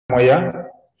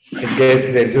somewhere. I guess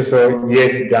there's also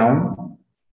yes down.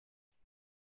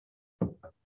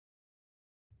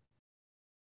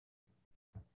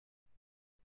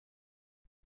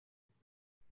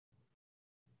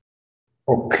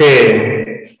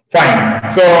 Okay, fine.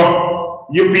 So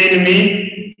you pin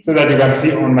me so that you can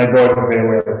see on my board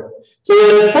very well. So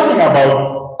we're talking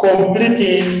about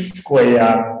completing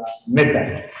square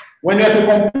method. When you have to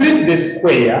complete the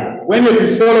square, when you have to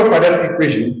solve quadratic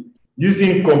equation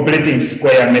using completing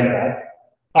square method,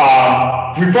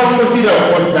 we first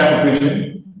consider what's that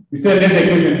equation. We say let the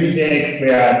equation be ax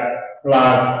squared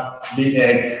plus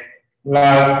bx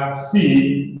plus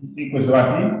c equals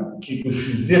what? Equals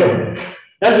to 0.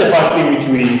 That's the first thing which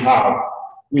we have.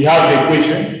 We have the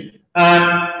equation,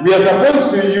 and we are supposed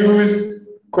to use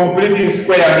completing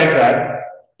square method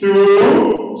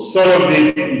to solve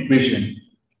this equation.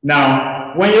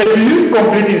 Now, when you use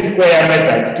completing square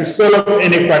method to solve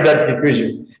any quadratic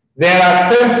equation, there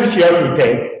are steps which you have to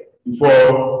take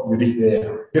before you reach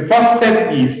there. The first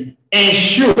step is make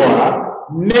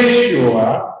sure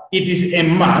it is a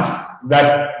must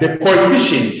that the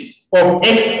coefficient of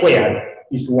x squared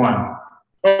is 1.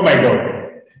 Oh my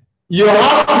God. You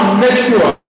have to make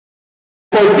sure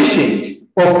the coefficient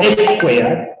of x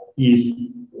squared is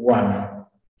 1.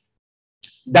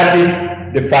 That is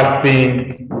the first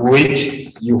thing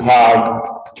which you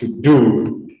have to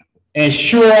do.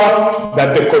 Ensure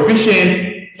that the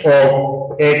coefficient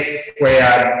of x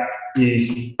squared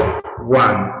is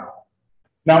 1.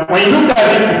 Now, when you look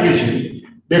at this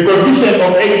equation, the coefficient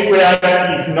of x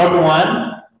squared is not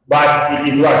 1, but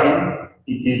it is what?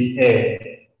 It is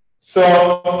a. So,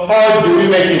 how do we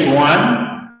make it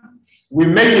 1? We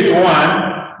make it 1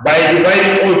 by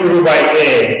dividing all through by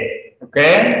a.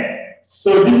 Okay?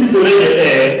 So, this is already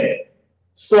a.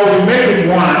 So, we make it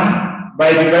 1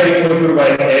 by dividing all through by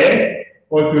a,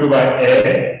 all through by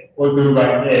a, all through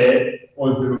by a,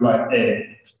 all through by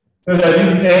a. So that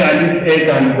this a and this a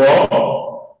can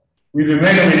go. We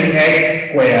remain with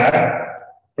x squared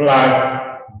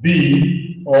plus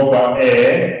b over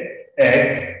a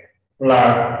x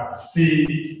plus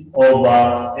c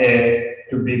over a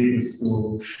to be equals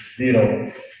to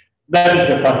 0. That is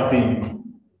the first thing.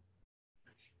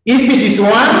 If it is 1,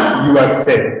 you are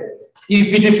safe.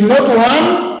 If it is not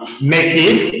 1, make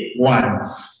it 1.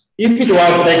 If it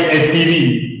was like a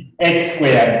 3, x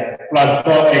squared plus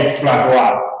 4x plus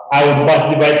 1, I would first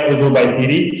divide all through by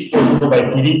 3, all through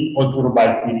by 3, all through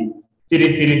by 3.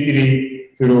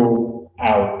 3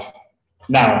 throughout.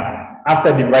 Now,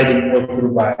 after dividing all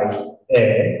through by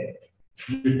a,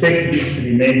 you take this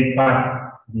remaining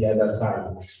part the other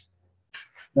side.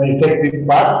 Now you take this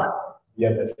part the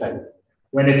other side.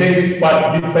 When you take this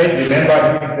part this side,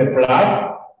 remember this is a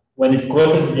plus. When it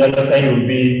crosses the other side, it will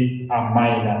be a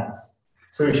minus.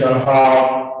 So you shall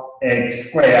have x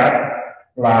squared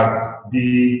plus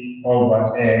b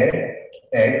over a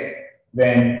x,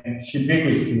 then should be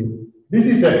equals to, this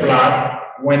is a plus.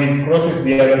 When it crosses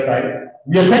the other side,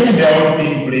 we are taking the whole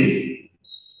thing, please.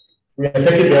 We are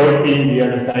taking the whole thing the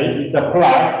other side. It's a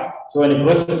plus, so when it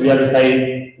crosses the other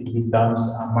side, it becomes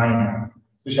a minus.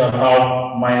 We shall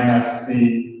have minus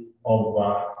c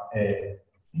over a.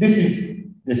 This is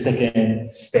the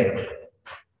second step.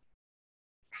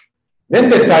 Then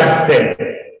the third step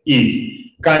is,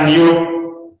 can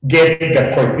you get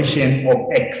the coefficient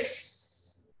of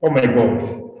x? Oh my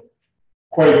God.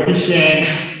 Coefficient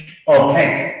of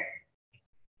x.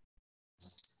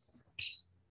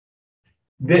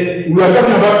 We are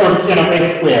talking about coefficient of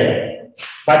x squared,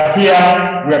 but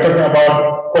here we are talking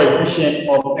about coefficient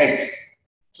of x.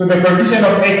 So the coefficient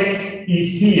of x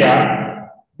is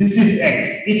here. This is x.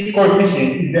 Its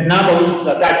coefficient is the number which is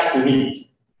attached to it.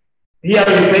 Here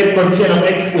we say coefficient of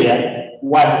x squared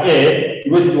was a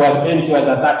because it was a which was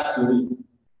attached to it.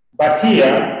 But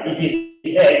here it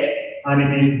is x and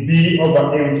it is b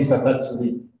over a which is attached to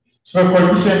it. So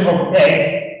coefficient of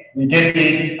x, we get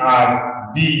it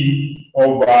as b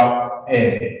over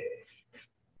a.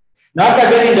 Now after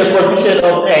getting the coefficient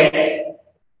of x,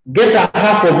 get a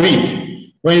half of it.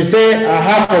 When you say a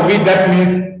half of it, that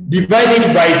means divide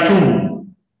it by 2.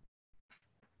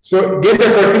 So get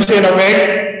the coefficient of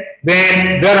x,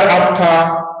 then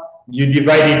thereafter you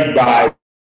divide it by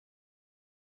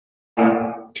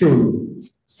 2.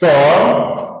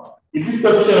 So if this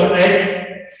coefficient of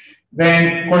x,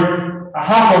 then a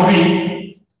half of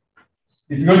it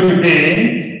is going to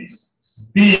be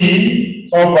b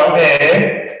over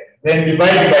a, then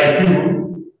divided by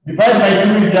 2. Divide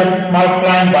by 2 is just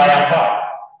multiplying by a half.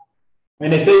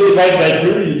 When I say divide by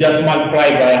 2, you just multiply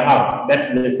by a half.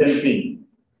 That's the same thing.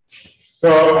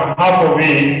 So a half of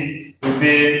it will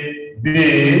be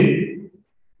b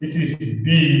This is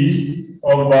b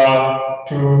over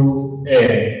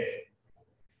 2a.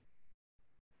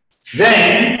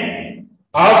 Then,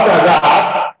 after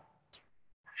that,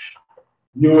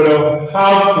 you will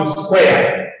have to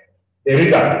square the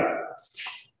result.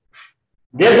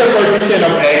 Get the coefficient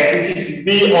of x, which is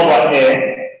b over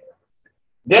a.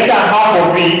 Get a half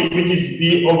of b, which is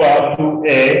b over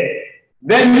 2a.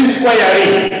 Then you square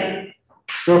it.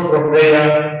 So from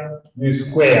there, you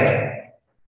square.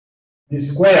 You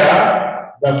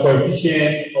square the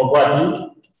coefficient of what?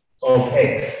 Of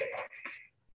x.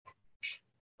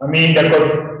 I mean the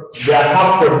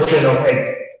half coefficient of x.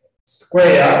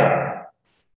 Square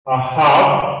a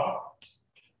half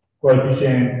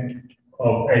coefficient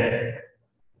of x.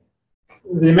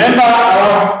 Remember,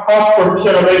 our half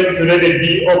coefficient of x is related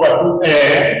b over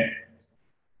 2a.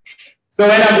 So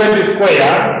when I'm going to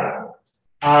square,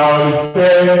 I'll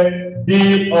say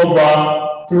b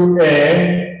over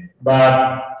 2a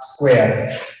but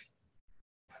square.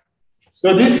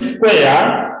 So this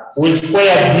square will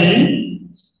square b,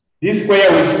 this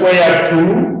square will square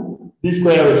 2, this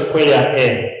square will square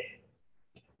a.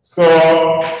 So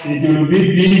it will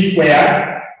be b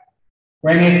squared.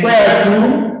 When I square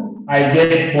 2, I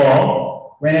get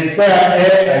 4. When I square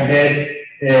a, I get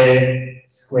a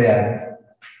squared.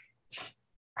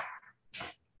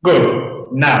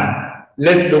 Good. Now,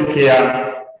 let's look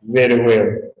here very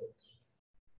well.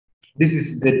 This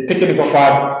is the technical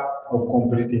part of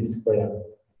completing square.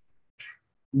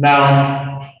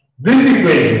 Now, this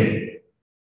equation,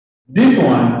 this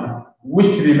one,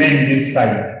 which remains this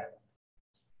side,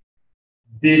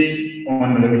 this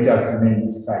one which has remained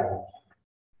this side,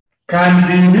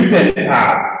 can be written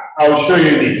as, I'll show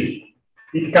you this.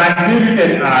 It can be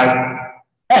written as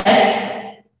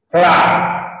x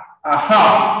plus a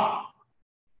half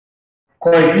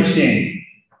coefficient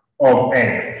of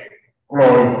x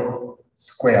close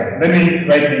square. Let me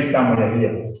write this somewhere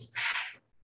here.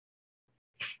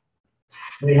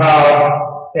 We have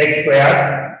x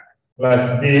squared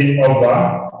plus b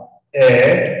over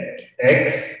a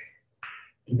x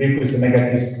to be equal to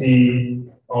negative c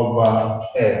over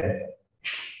a.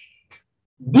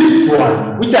 This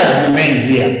one, which has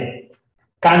remained here,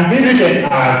 can be written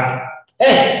as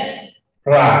x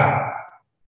plus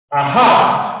a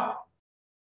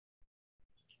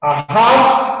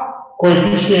half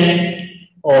coefficient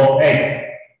of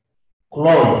x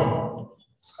close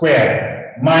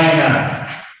square minus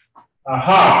a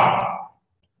half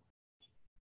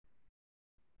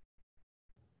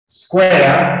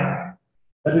square,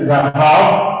 that is a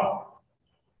half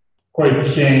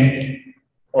coefficient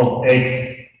of x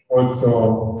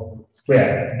also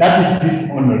square. That is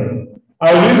this only.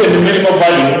 I'll use a numerical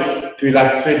value to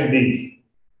illustrate this.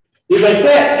 If I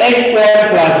say x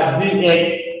squared plus bx,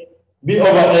 b over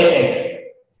ax,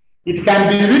 it can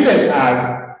be written as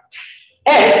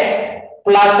x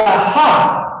plus a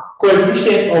half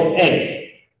coefficient of x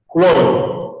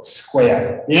close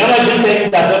square. Remember, this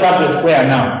x does not have the square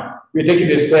now. We're taking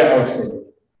the square outside.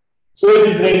 So it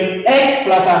is like x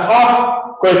plus a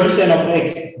half coefficient of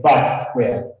x but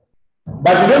square.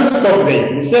 But you don't stop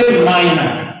there. You say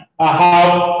minus a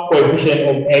half coefficient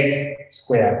of x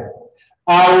squared.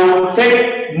 I will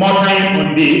take more time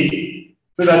on this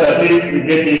so that at least we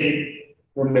get it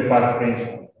from the first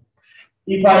principle.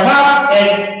 If I have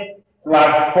x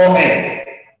plus 4x,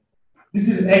 this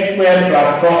is x squared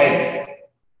plus 4x.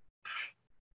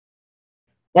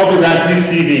 What we can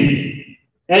see this?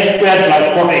 X squared plus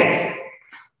 4x.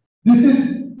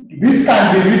 This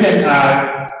can be written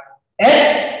as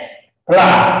x plus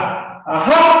a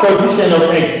half coefficient of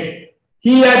x.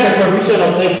 Here the coefficient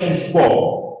of x is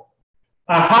 4.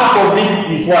 A half of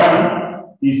it is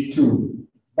what? Is 2.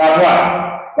 But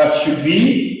what? That should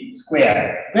be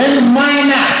squared. Then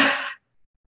minus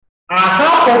a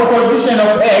half of coefficient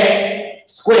of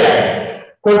x squared.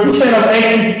 Coefficient of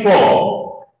x is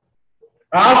 4.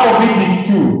 A half of it is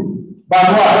 2.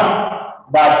 But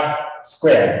what? But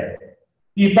squared.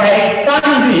 If I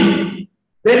expand this,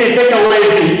 then I take away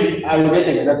this, I will get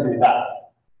exactly that.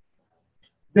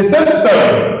 The same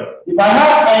story. If I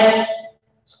have x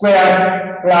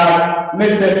squared plus,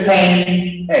 let's say,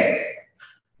 10x,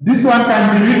 this one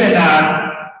can be written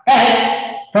as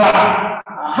x plus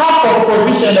half of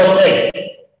coefficient of x,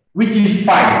 which is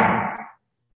 5,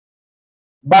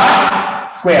 but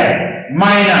squared,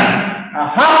 minus a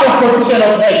half of coefficient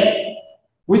of x,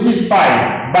 which is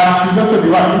 5, but should also be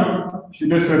what?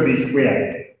 Should also be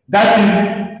squared. That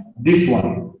is this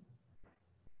one.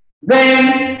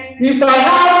 Then, if I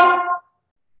have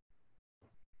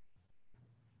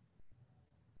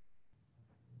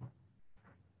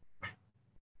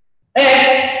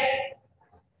x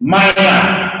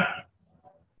minus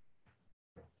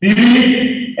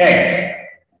 3x.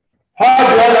 How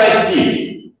do I write this?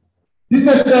 This is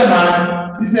the same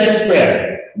as this x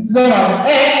squared. This is the same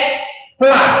as x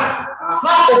plus a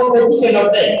half of coefficient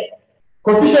of x.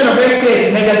 Coefficient of x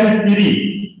is negative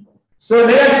 3. So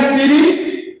negative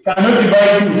 3 cannot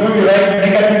divide 2. So we write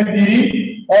negative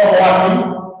 3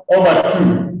 over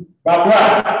 2. But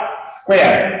what?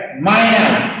 Square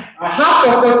minus a half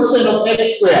of coefficient of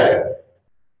x squared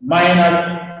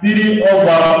minus 3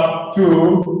 over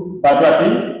 2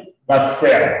 but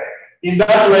square. In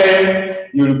that way,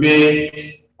 you'll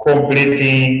be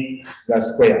completing the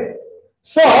square.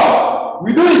 So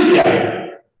we do it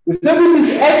here. The same is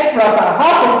x plus a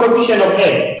half of coefficient of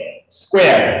x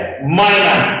squared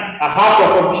minus a half of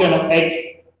coefficient of x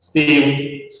still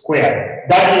squared.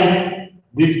 That is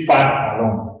this part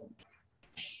alone.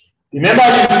 Remember,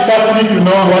 you first need to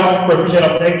know what coefficient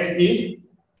of x is,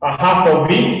 a half of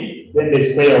it, then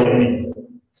the square of it.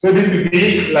 So this will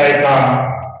be like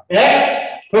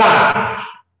x plus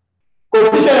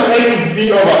coefficient of x is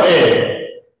b over a.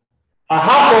 A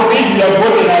half of it we are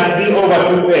gotten as b over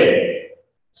 2a.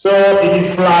 So it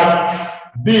is plus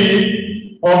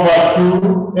b over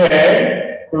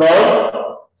 2a plus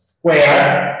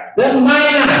square, then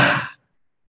minus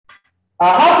a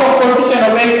half of coefficient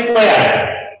of x squared.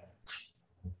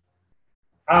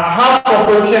 A half of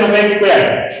coefficient of x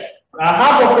squared. A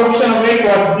half of coefficient of x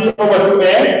was b over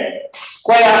 2a.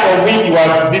 Square of it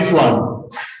was this one.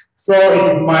 So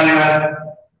it is minus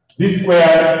b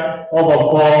squared over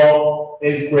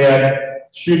 4a squared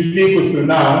should be equal to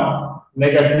now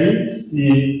negative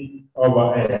c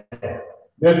over a.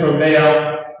 Then from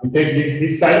there, we take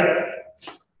this side.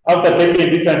 After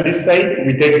taking this and this side,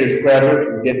 we take the square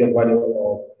root, we get the value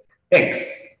of x.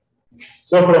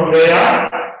 So from there,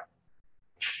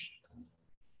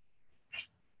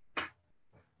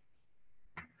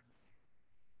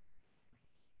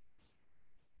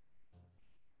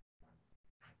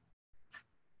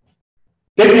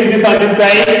 taking this on this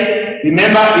side,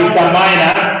 remember it's a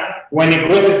minus. When it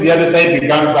crosses the other side, it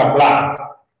becomes a plus.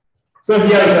 So here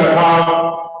we shall have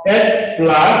x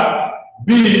plus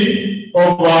b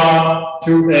over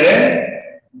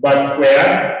 2a, but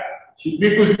square should be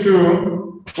equal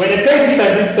to, when you take this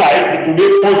on this side, it will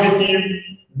be positive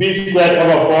b squared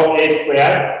over 4a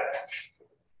squared,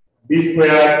 b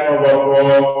squared over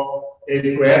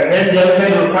 4a squared, and the other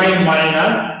side will find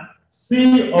minus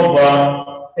c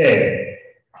over a.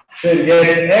 So you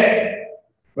get x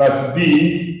plus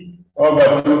b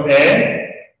over 2a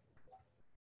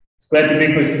squared to be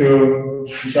equal to,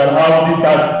 we shall have this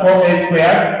as 4a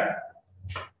squared.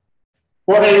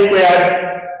 4a squared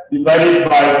divided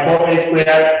by 4a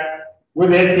squared. With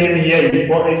the LCM here is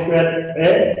 4a squared a,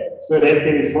 so the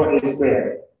LCM is 4a squared.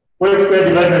 4a squared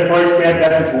divided by 4a squared,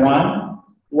 that is 1.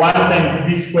 1 times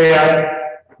b squared,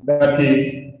 that is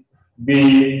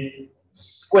b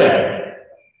squared.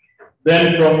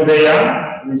 Then from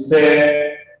there, we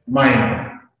say minus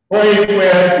 4a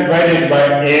squared divided by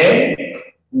a,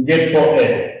 we get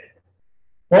 4a.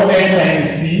 4a times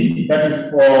c, that is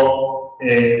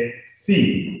 4ac.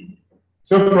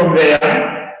 So from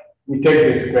there, we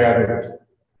take the square root.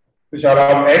 We shall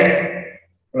have x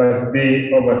plus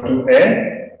b over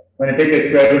 2a. When I take the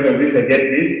square root of this, I get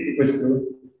this equals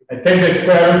to, I take the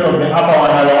square root of the upper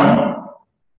one alone.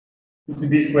 This is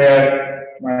b squared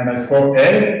minus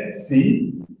 4ac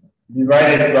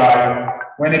divided by,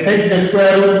 when I take the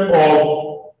square root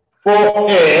of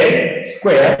 4a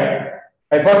squared,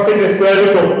 I first take the square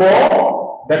root of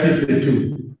 4, that is the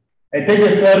 2. I take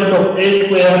the square root of a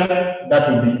squared, that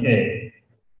will be a.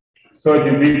 So it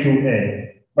will be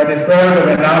 2a. But the square root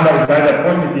of a number is either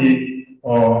positive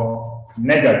or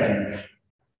negative.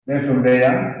 Then from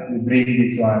there, we bring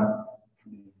this one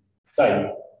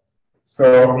side.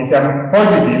 So it's a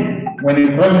positive. When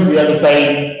it crosses the other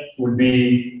side, it will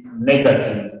be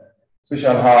negative. So we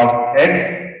shall have x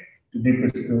to be equal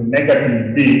to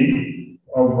negative b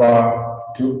over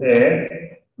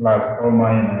 2a plus or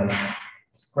minus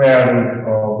square root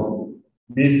of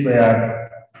b squared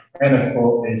minus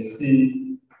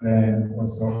 4ac and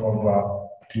also over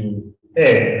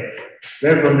 2a.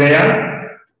 Then from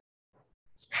there,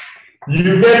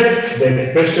 you get the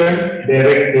expression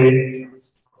directly.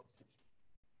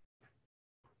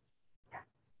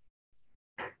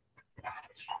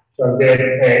 So get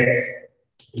x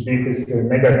is equal to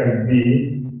negative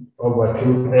b over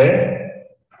 2a,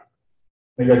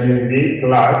 negative b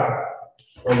plus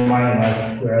or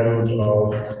minus square root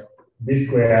of b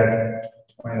squared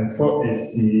minus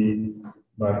 4ac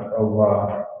but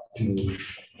over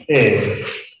 2a.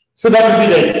 So that would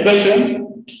be the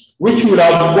expression which we would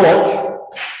have got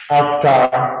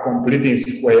after completing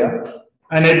square.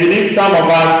 And I believe some of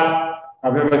us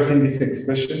have ever seen this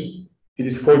expression. It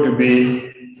is called to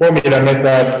be formula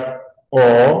method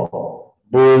or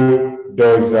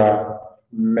bulldozer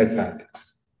method.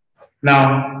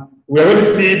 Now, we are going to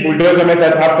see bulldozer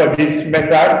method after this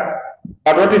method.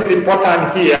 But what is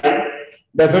important here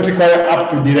does not require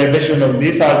up to derivation of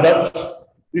this.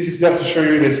 This is just to show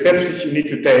you the steps which you need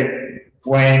to take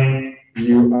when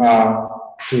you are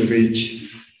to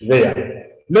reach there.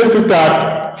 Let's look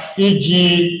at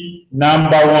EG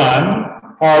number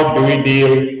 1. How do we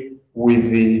deal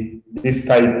with this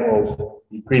type of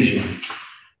equation?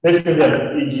 Let's look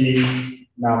at EG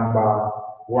number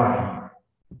 1.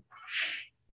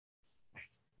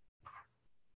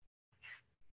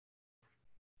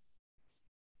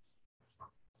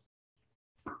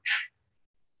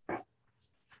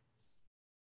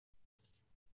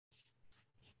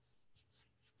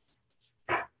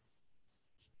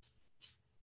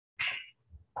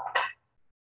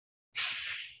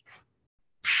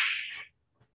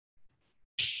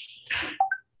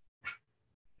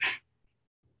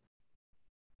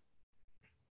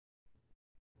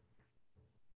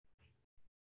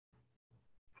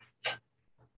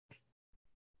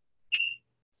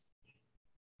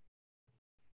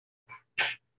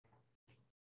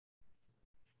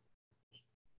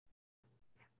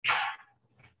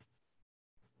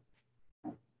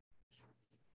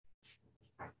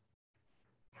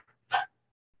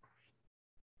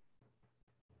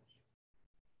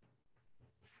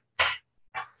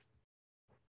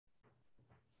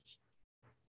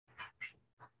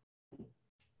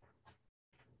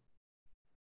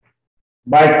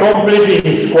 By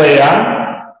completing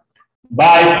square,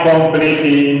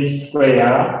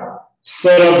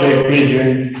 solve the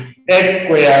equation x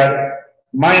squared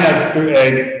minus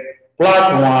 2x plus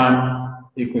 1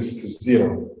 equals to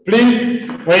 0. Please,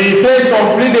 when you say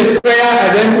complete the square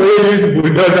and then we use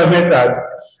bulldozer method,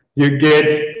 you get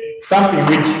something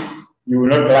which you will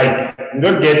not like. You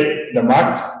don't get the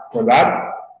marks for that.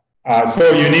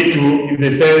 So you need to, if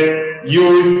they say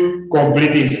use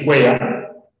completing square,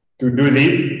 to do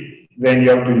this, then you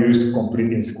have to use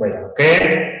completing square,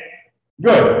 okay?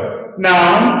 Good.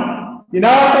 Now, in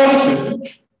our solution,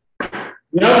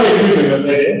 we have the equation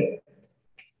already.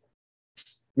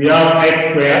 We have x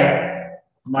squared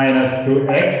minus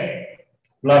 2x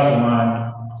plus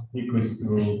 1 equals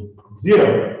to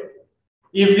 0.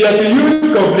 If we are to use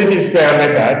completing square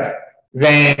method,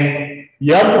 then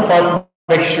you have to first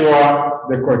make sure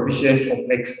the coefficient of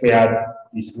x squared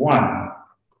is 1.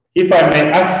 If I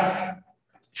may ask,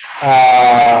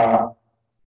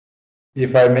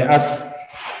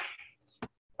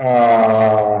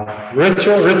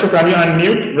 Rachel, can you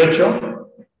unmute?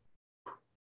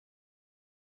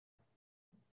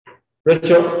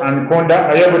 Rachel and Konda,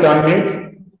 are you able to unmute?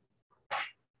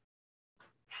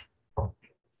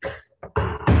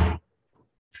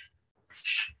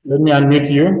 Let me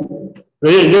unmute you.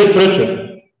 Yes, Rachel.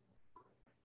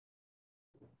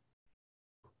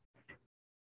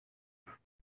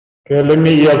 Okay, let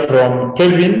me hear from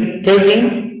Kevin.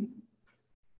 Kevin?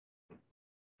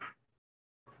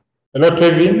 Hello,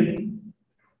 Kevin?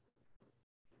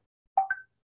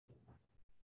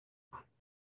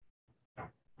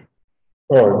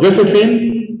 Oh,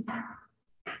 Josephine?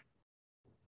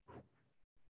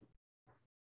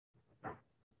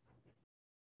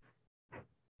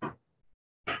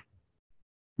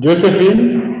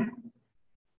 Josephine?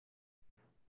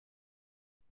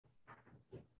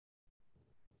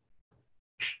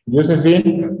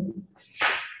 Josephine?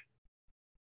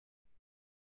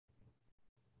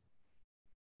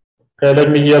 Okay, let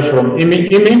me hear from Imi.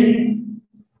 Imi?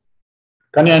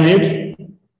 Can you unmute?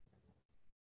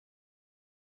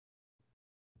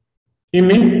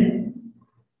 Imi?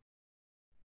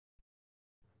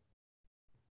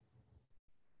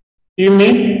 Imi?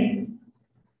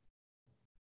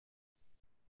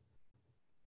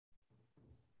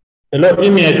 Hello,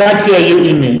 Imi. I can't hear you,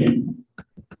 Imi.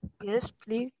 Yes,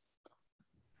 please.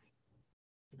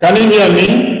 Can you hear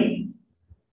me?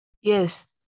 Yes.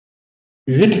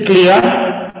 Is it clear?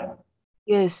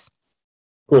 Yes.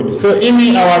 Good. So,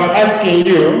 Imi, I was asking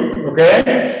you,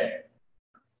 okay?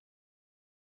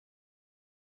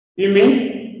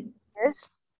 Imi?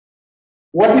 Yes.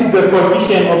 What is the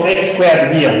coefficient of x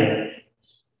squared here?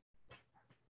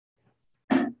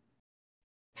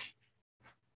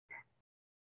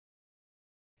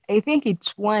 I think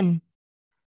it's 1.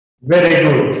 Very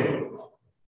good.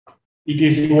 It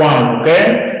is 1,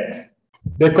 okay?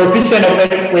 The coefficient of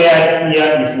x squared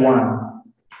here is 1.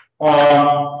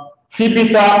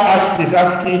 Tibita is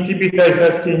asking,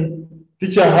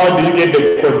 teacher, how do you get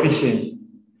the coefficient?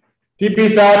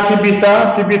 Tibitha,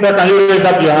 can you raise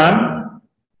up your hand?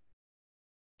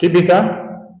 Tibitha?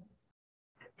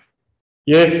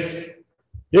 Yes.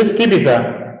 Yes, Tibitha.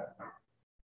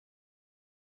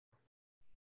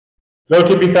 Hello,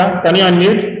 Tibitha, can you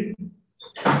unmute?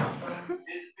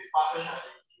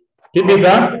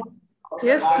 Tibitha?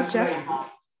 Yes, teacher.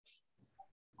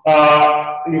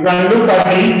 You can look at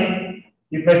this.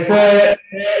 If I say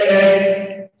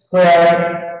ax squared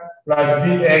plus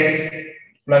bx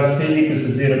plus c equals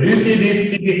to 0. Do you see this,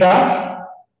 Tibitha?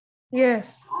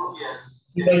 Yes.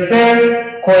 If I say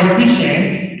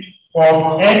coefficient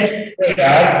of x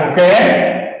squared, okay?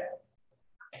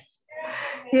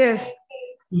 Yes.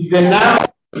 Is the number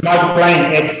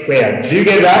multiplying x squared. Do you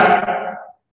get that?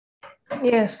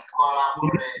 Yes.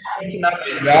 Which number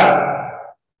is that?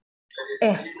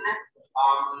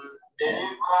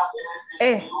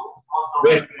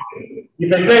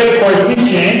 If I say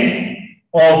coefficient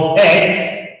of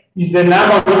x is the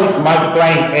number which is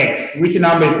multiplying x, which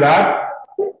number is that?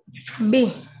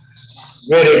 B.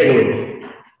 Very good.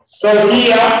 So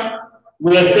here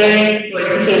we are saying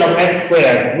coefficient of x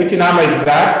squared. Which number is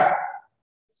that?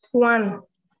 1.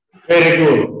 Very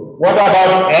good. What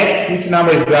about x? Which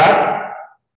number is that?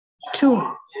 2.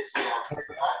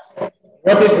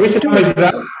 Which number is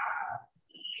that?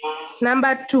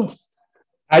 Number 2.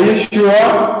 Are you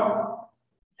sure?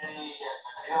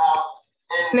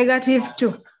 Negative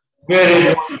 2. Very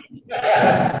good.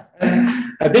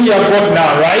 I think you have got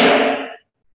now, right?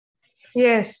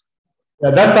 Yes.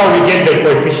 Yeah, that's how we get the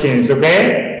coefficients,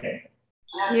 okay?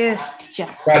 Yes, teacher.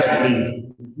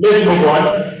 Please. Let's move on.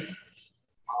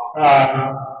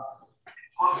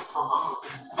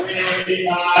 We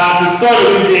are to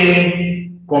solve using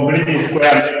completing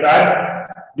square method,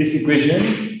 this equation,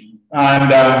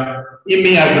 and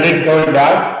Amy has already told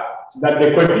us that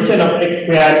the coefficient of x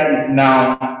squared is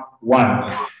now 1.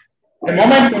 The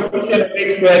moment the coefficient of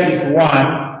x squared is 1,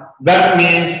 that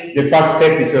means the first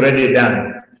step is already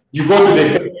done. You go to the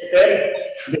second step.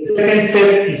 The second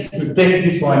step is to take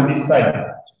this one this side.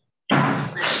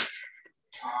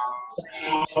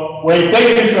 When you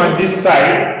take this one this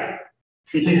side,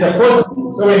 it is a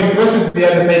positive. So when you process the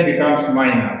other side, it becomes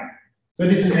minus. So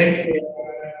this is x squared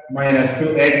minus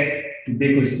 2x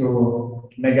equals to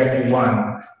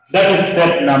 -1. That is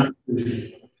step number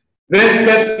 2. Then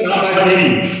step number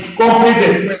 3. Complete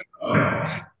the square.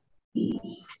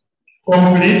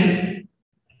 Complete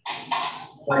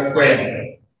the square.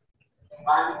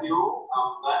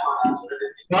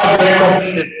 Now we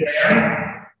complete the square.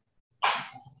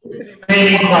 The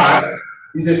remaining part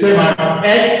is the same as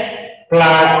x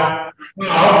plus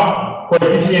half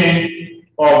coefficient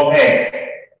of x,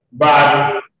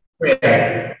 but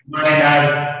square minus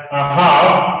a half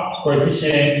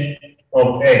coefficient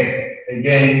of x.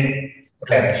 Again,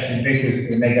 square should be equal to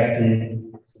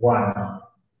 -1.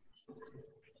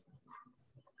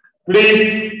 Please,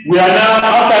 we are now,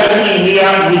 after doing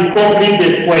here, we complete the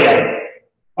square.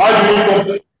 How do we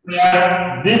complete the square?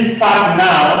 This part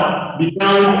now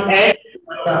becomes x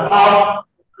plus a half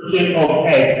coefficient of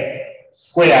x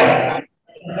squared.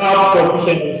 Half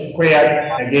coefficient of squared,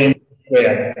 again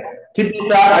squared.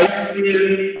 Tibitha, are you still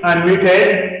unmuted?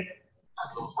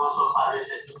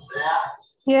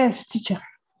 Yes, teacher.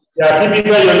 Yeah,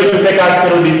 Tibitha, you're going to take us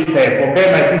through this step, okay,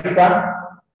 my sister?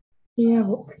 Yeah.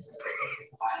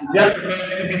 Yes,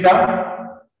 Tibitha?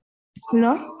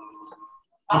 No?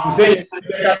 I'm saying you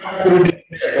take us through this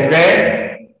step, okay?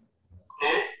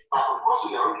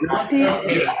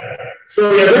 So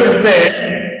you're going to say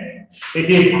it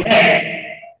is x.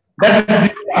 That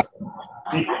is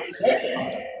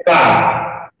plus.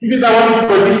 This is what is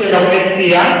position of x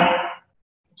here.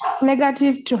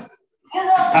 -2.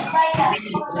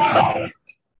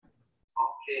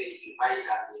 Okay, divide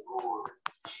and rule.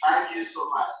 Thank you so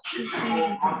much. This is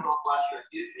what you're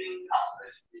giving us.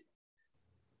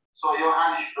 So your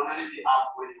hand should only be up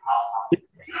when you have something.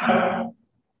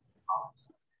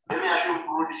 Let me assure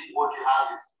you what you have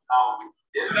is now.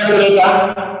 Yes.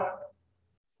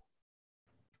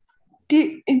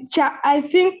 Teacher, I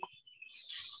think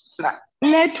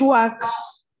network.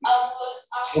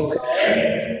 Okay.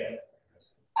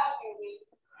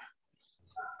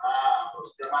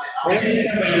 When is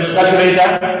the calculator?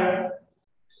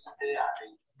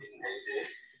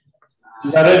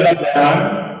 Is that right, Dr.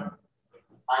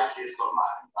 Thank you so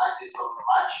much. Thank you so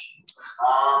much.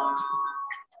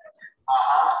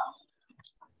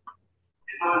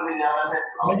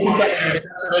 When is the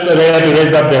calculator to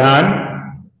raise up the hand?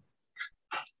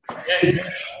 Yes.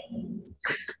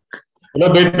 Hello,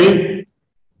 baby.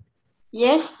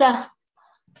 Yes, sir.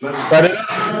 But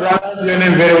your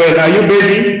name very well. Are you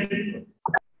baby?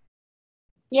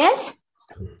 Yes?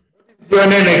 Your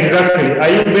name exactly? Are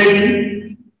you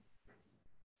baby?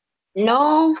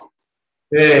 No.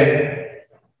 Yeah.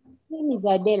 Name is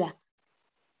Adela.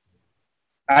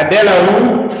 Adela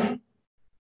who?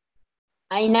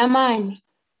 Ainamani.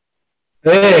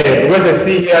 Hey, because I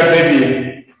see here,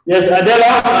 baby. Yes,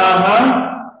 Adela,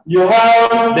 you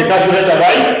have the calculator,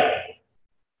 right?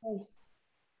 Yes.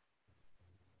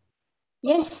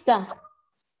 Yes, sir.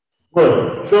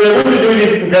 Good. So we're going to do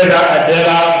this together,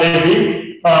 Adela, baby.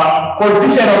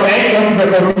 Coefficient of x, what is the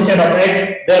coefficient of x,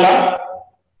 Adela?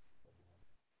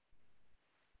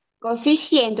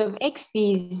 Coefficient of x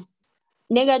is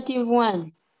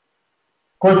 -1.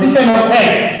 Coefficient of x.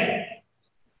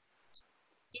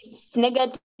 It's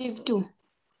 -2.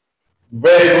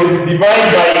 Very good.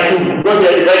 Divide by 2. Because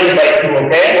you're dividing by 2,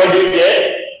 okay? What do you get?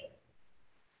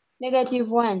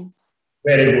 -1.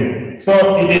 Very good. So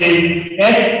it is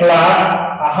x plus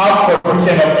a half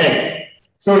coefficient of x.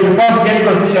 So you first get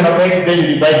coefficient of x, then you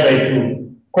divide by 2.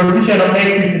 Coefficient of x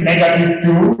is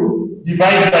 -2.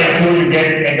 Divide by 2, you get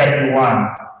 -1.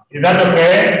 Is that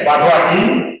okay? But what is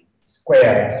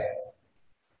squared?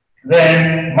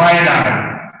 Then minus.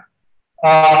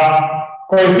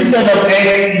 Coefficient of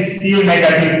x is still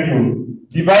 -2.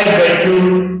 Divide by 2,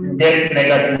 you get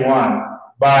 -1.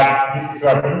 But this is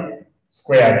what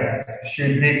squared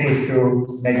should be equals to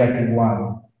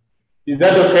 -1. Is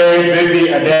that okay, baby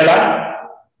Adela?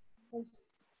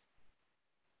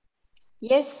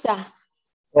 Yes, sir.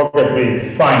 Okay,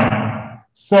 please, fine.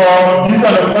 So this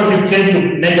one, of course, you change to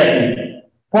negative.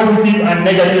 Positive and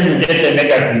negative, you get a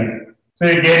negative. So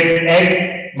you get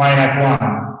x minus 1,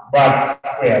 but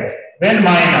squared. Then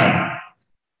minus.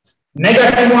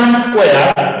 -1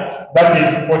 squared, that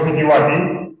is positive what is?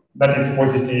 That is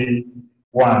positive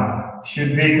 1.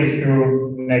 Should be equals to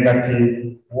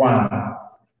 -1.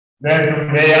 Then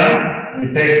from there, we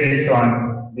take this one,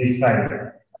 this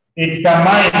side. It's a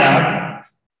minus.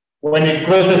 When it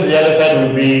crosses the other side,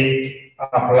 will be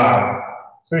a plus.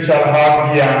 So we shall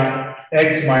have here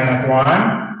x minus 1,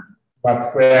 but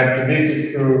squared to this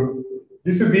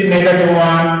will be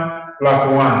 -1 plus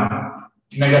 1.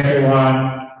 -1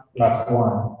 plus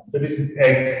 1. So this is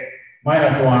x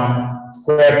minus 1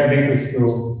 squared to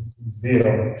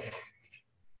 0.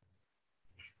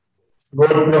 Go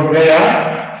from there.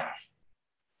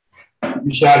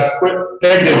 We shall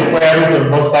take the square root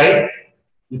of both sides.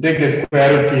 You take the square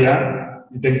root here,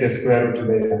 you take the square root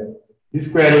there. This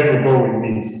square root will go with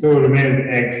this. So remain with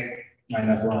x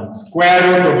minus 1. Square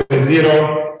root of the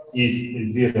 0 is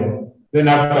 0. Then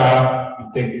after, you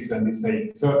take this on this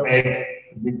side. So x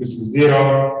equals to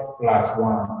 0 plus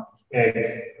 1. X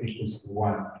equals to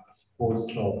 1. Full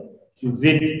stop. Is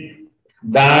it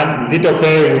done? Is it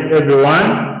okay with everyone?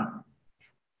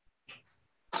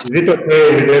 Is it okay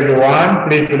with everyone?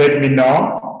 Please let me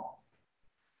know.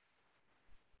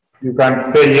 You can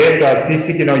say yes or CC,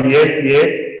 yes,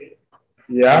 yes.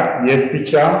 Yeah, yes,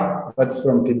 teacher. That's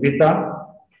from Tibita.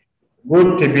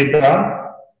 Good, Tibita.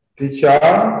 Teacher.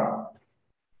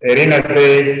 Irina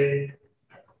says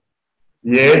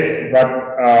yes, but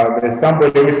there's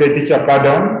somebody who say, teacher,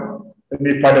 pardon. Let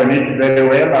me pardon it very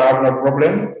well. I have no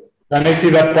problem. Can I see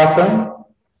that person?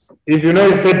 If you know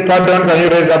you said pardon, can you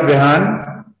raise up the hand?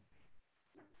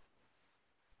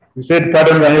 You said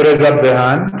pardon, can you raise up the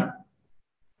hand?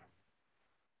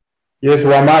 Yes,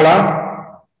 Wamala.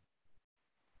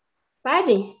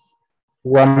 Pardon?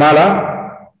 Wamala.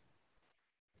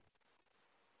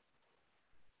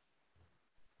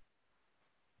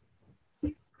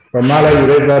 Wamala, you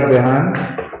raise up the hand.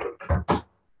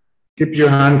 Keep your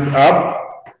hands up.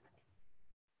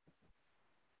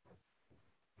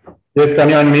 Yes, can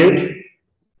you unmute?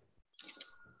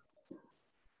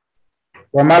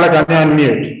 Wamala, can you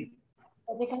unmute?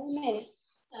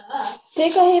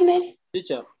 Take a minute.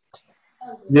 Teacher.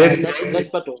 Yes,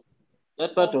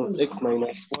 that part of x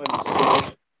minus 1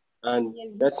 squared, and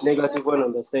that's -1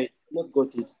 on the side. Not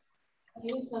got it.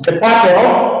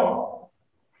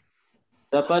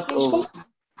 The part of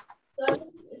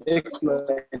x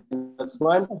minus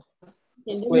 1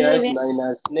 squared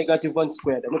minus -1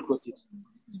 squared. I not got it.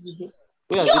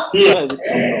 Where is it? Here. Where is it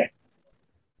come from?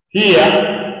 Here.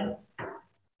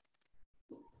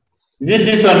 Is it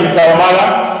this one, Mr. Wamala?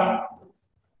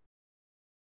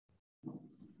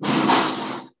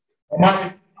 Wamala,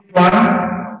 this one.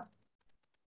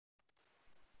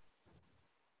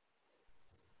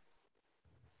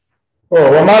 Oh,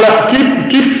 Wamala,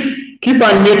 keep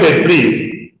unmuted, please.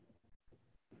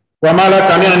 Wamala,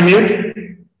 can you unmute?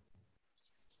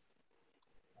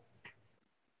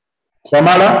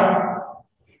 Wamala?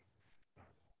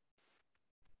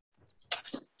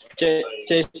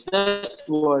 Change that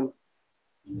one.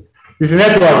 This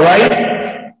network,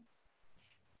 right?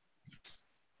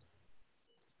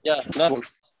 Yeah, that one.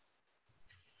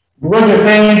 Because you're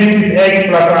saying this is x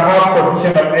plus a half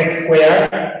coefficient of x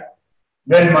squared,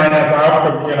 then minus a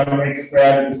half coefficient of x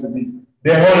squared is this.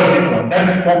 The whole of this one.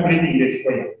 That is completing the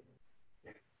square.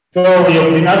 So we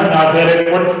have been asking ourselves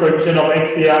what is coefficient of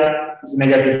x here is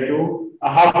 -2. A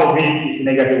half of it is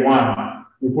 -1.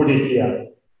 We put it here.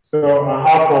 So a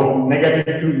half of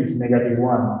 -2 is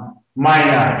 -1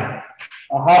 minus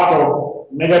a half of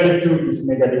 -2 is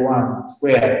 -1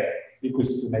 squared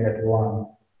equals to -1.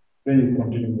 Then you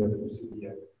continue with the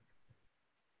procedures.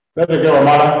 Let's go,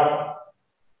 Amara.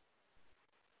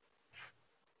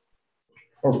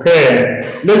 Okay,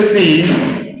 let's see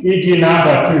e.g.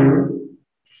 number 2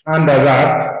 under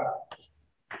that.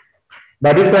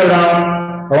 But this time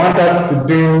around, I want us to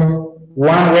do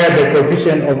one where the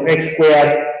coefficient of x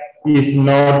squared is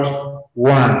not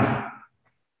 1.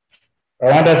 I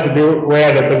want us to do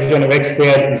where the coefficient of x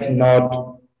squared is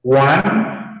not 1.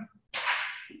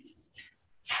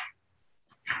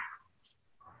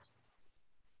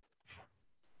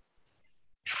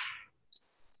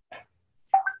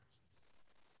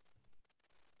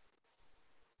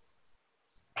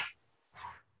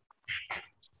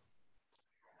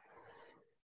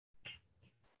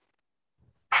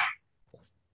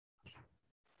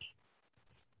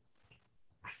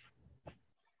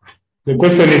 The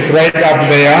question is right up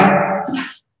there.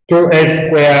 2x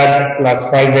squared plus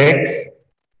 5x.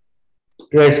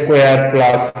 2x squared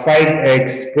plus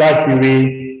 5x plus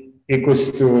 3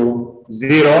 equals to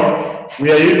 0.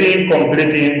 We are using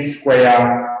completing square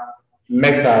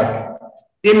method.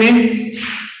 Imi?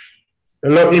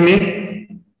 Hello, Imi?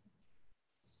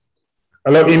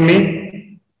 Hello, Imi?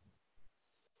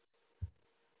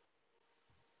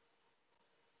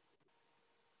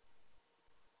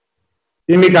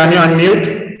 Imi, can you unmute?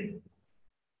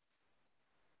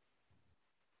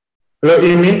 Hello,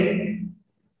 Imi?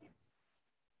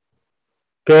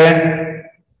 Okay.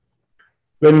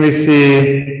 Let me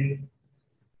see.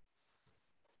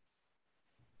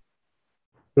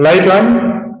 Light on?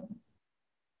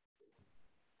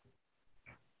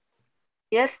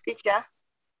 Yes, teacher.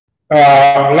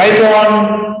 Light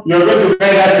on, you're going to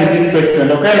guide us in this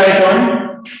question. Okay, light on?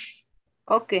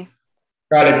 Okay.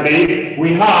 Got it, please.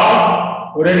 We have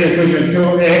already equation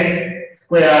 2x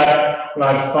squared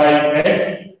plus 5x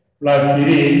plus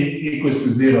 3 equals to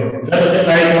 0. Is that okay,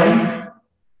 light on?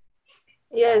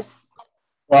 Yes.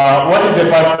 What is the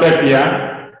first step here?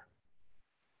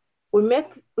 We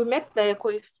make the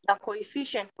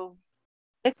coefficient of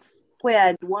x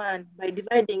squared 1 by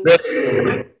dividing. Very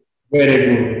good. Very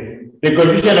good. The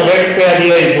coefficient of x squared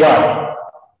here is what?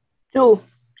 2.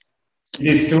 It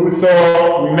is 2, so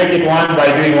we make it 1 by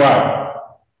doing what?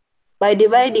 By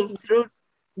dividing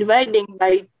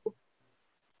by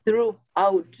through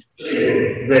out.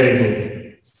 Very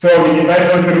good. So we divide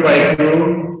 0 through by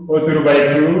 2, 0 through by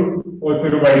 2, 0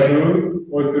 through by 2,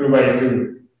 0 through by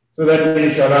 2. So that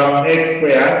we shall have x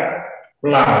squared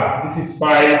plus, this is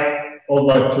 5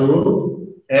 over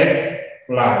 2, x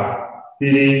plus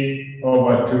 3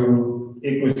 over 2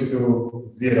 equals to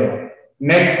 0.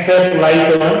 Next step,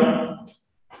 light on.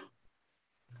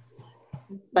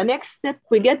 The next step,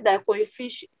 we get the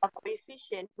coefficient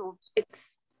of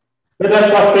x. Let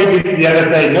us first take this to the other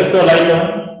side. Not so light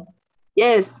on.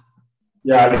 Yes.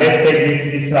 Yeah, let's take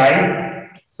this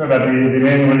side so that we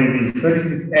remain only this. So this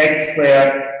is x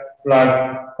squared plus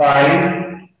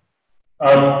 5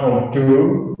 out of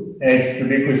 2, x to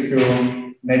be equals to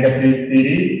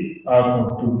 -3 out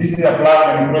of 2. This is a plus,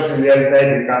 and the cross on the other side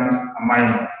becomes a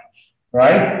minus,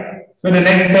 right? So the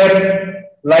next step,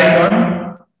 light on.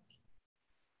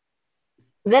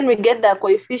 Then we get the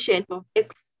coefficient of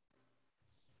x.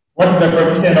 What is the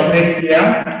coefficient of x here?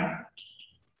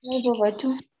 5 over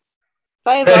 2.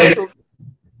 5 Very out good. of.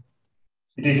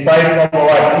 It is 5 over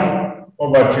what?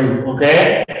 Over 2,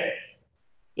 okay?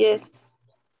 Yes.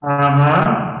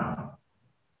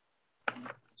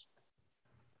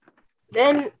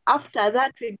 Then after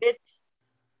that we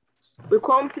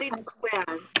complete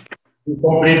squares. We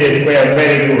complete the square,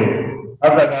 very good.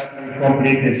 After that, we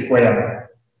complete the square.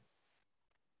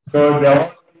 So the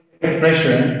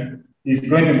expression is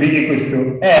going to be equal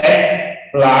to x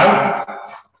plus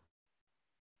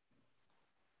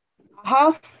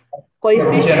half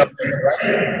coefficient of x,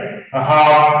 right? A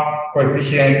half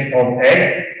coefficient of x,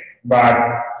 but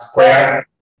square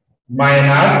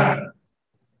minus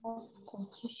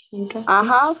a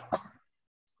half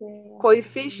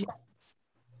coefficient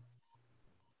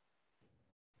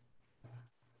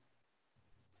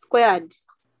squared.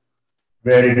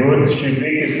 Very good. Should be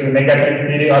equal to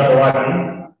 -3 out of what?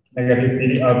 Negative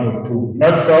 3 out of 2.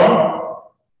 Not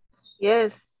so?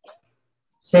 Yes.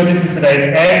 So this is like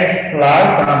x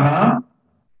plus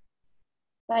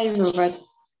 5 over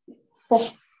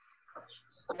 4.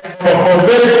 Oh,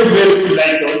 very good,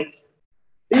 Michael.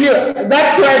 Yeah,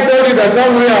 that's why I told you that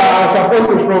somewhere I was supposed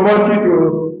to promote you to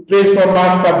place for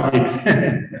math subjects.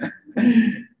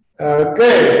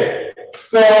 Okay,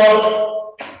 so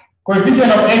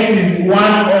coefficient of x is 1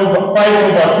 over 5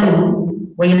 over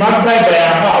 2. When you multiply by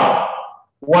a half,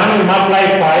 1 you multiply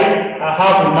 5, a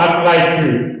half you multiply 2.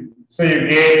 So you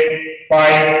get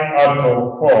 5 out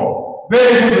of 4.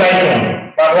 Very good,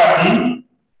 Michael. But what?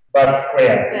 But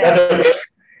square. Yeah. That's okay.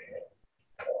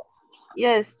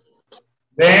 Yes.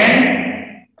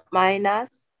 Then Minus.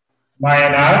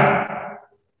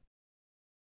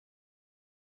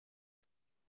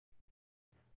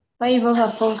 5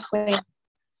 over 4 square.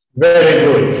 Very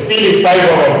good. Still is 5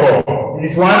 over 4. It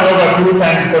is 1 over 2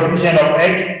 times coefficient of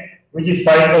x, which is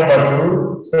 5 over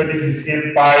 2. So this is still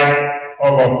 5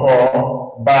 over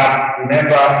 4. But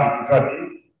remember, it is what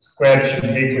squared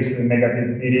should be equal to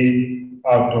negative 3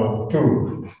 out of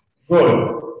 2.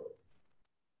 Good.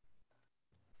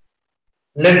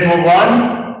 Let's move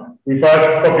on. We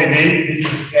first copy this.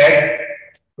 This is x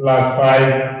plus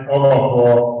 5 over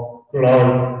 4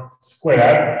 close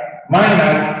squared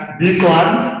minus this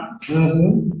one.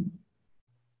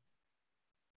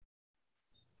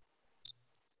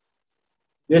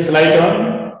 Yes, light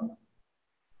on.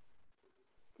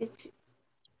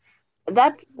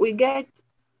 That we get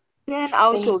 10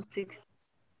 out of 6.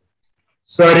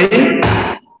 Sorry?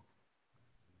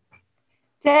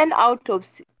 10 out of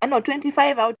 6. No,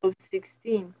 25 out of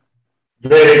 16.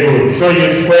 Very good. So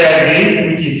you square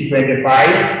this, which is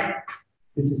 25.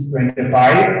 This is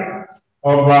 25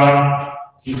 over,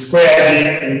 you square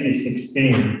this, which is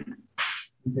 16.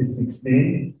 This is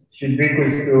 16. Should be equal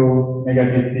to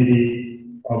negative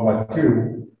 3 over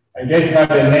 2. I guess now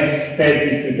the next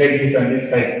step is to take this on this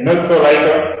side. Not so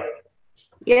lighter.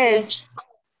 Yes.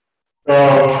 So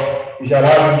we shall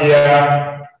have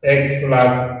here x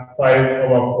plus 5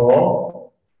 over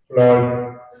 4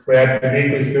 plus square to be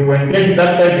equal to, when you get to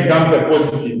that side becomes a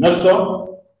positive, not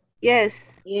so?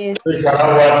 Yes. Yes. So we shall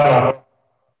have what plus?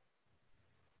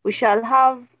 We shall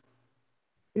have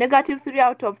negative 3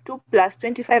 out of 2 plus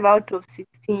 25 out of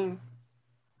 16.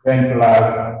 Then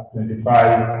plus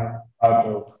 25 out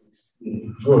of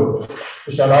 16. Good.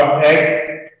 We shall have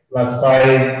x plus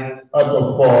 5 out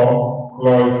of 4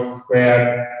 close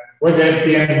square. What's the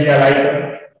LCM here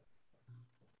like?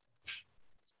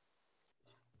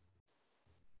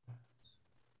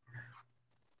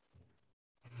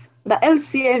 The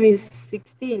LCM is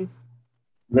 16.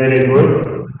 Very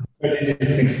good. So this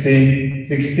is 16.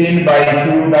 16 by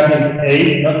 2, that is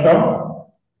 8, not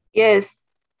so?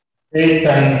 Yes. 8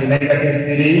 times negative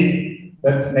 3,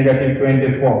 that's negative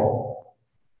 24.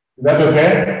 Is that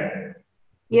okay?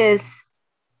 Yes.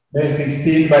 Then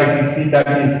 16 by 16,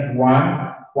 that is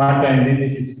 1. 1 times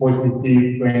this is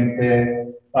positive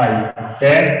 25.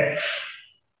 Okay?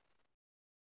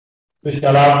 So we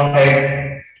shall have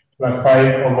x plus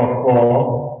 5 over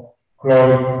 4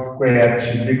 close squared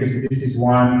should be, because this is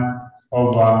 1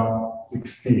 over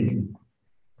 16.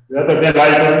 Is that okay,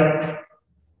 Lighton?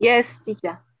 Yes,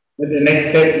 teacher. Then the next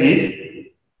step is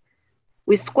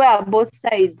We square both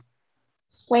sides.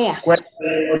 Square.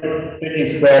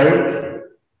 taking square root.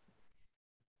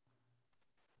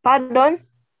 Pardon?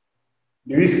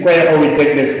 Do we square or we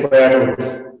take the square root?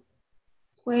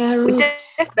 Square We root.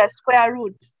 take the square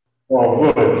root.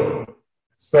 Oh, good.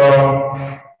 So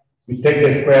we take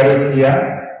the square root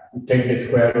here, we take the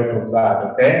square root of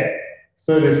that, okay?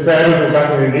 So the square root will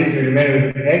cancel with this, we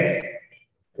remain with x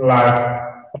plus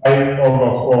 5 over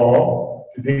 4,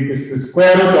 because the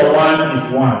square root of 1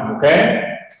 is 1,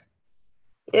 okay?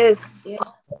 Yes. Yeah.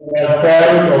 The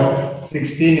square root of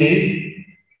 16 is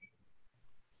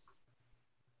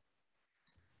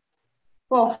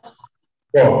 4.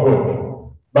 4, good.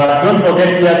 But don't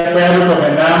forget here, square root of a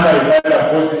number is either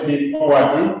positive or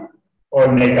what? Or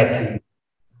negative.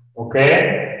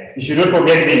 Okay? You should not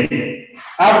forget this.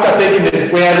 After taking the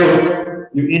square root,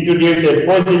 you introduce a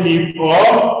positive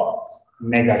or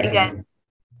negative. Again.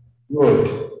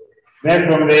 Good. Then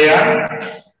from there,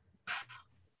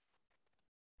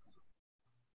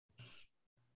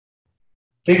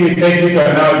 I think we take this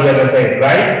one now the other side,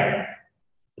 right?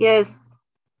 Yes.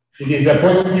 It is a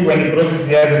positive, when you process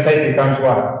the other side, it becomes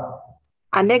what?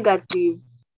 A negative.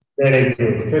 Very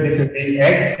good. So this will be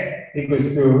x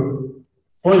equals to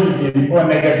positive or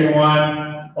negative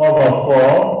 1 over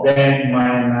 4, then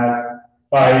minus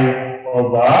 5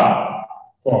 over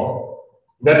 4.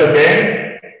 Is that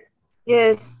okay?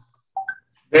 Yes.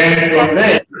 Then from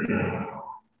there,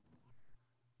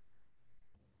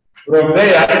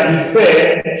 you say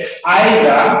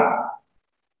either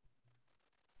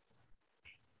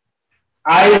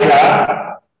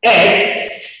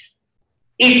x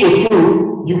equal to,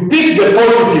 you pick the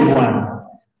positive one.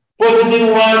 Positive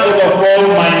 1 over 4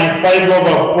 minus 5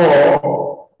 over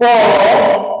 4,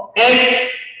 or x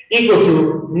equal to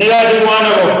negative 1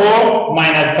 over 4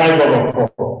 minus 5 over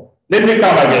 4. Let me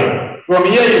come again. From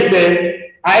here you say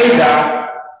either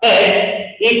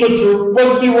x equal to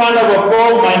positive 1 over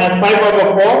 4 minus 5 over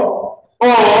 4,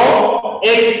 or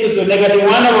x equals to negative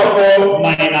 1 over 4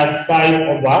 minus 5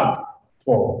 over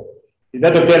 4. Is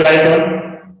that okay, Lighton?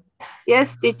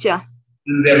 Yes, teacher.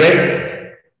 The rest.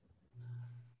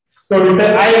 So we say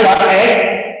either x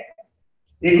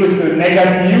equals to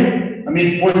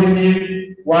positive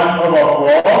 1 over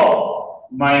 4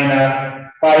 minus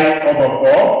 5 over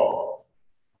 4.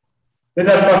 Let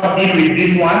us first deal with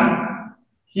this one.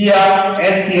 Here,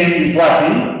 LCM is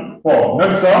what? 4.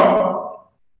 Not so?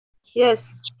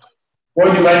 Yes.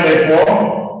 4 divided by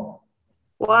 4?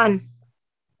 1.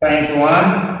 Times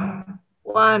 1?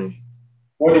 1.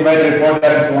 4 divided by 4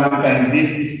 times 1 times this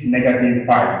is negative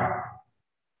 5.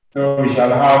 So we shall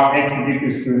have x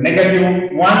equals to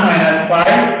negative 1 minus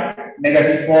 5,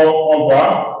 negative 4 over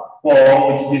 4,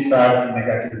 which gives us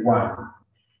negative 1.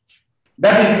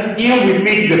 That is, here we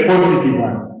pick the positive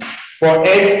one. For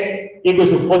x equals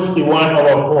to positive 1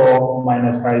 over 4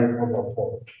 minus 5 over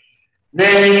 4.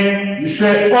 Then you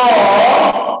say, or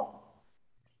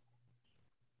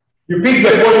you pick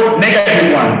the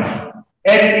negative one.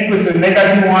 X equals to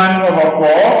negative 1 over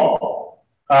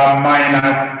 4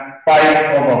 minus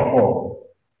 5 over 4.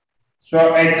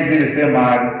 So x will be the same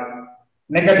as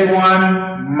negative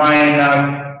 1 minus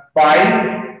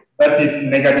 5, that is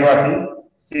negative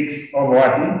 6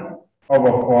 over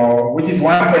over 4, which is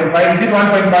 1.5. Is it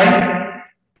 1.5?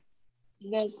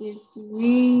 Negative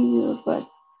 3 over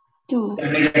 2.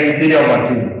 Negative 3 over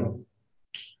 2.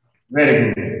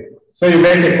 Very good. So you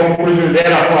get the conclusion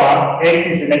therefore x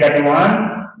is negative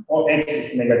 1 or x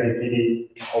is negative 3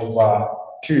 over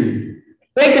 2.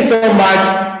 Thank you so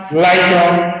much,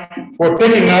 Lighton, for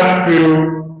taking us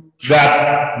through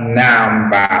that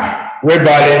number.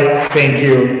 Webale,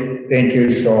 thank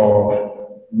you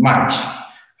so much.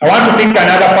 I want to pick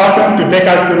another person to take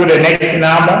us through the next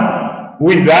number.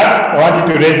 Who is that? I want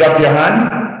you to raise up your hand.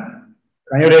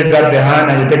 Can you raise up the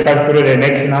hand and you take us through the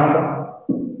next number?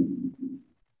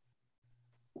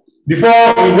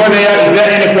 Before we go there, is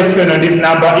there any question on this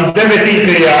number? Is everything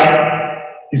clear?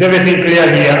 Is everything clear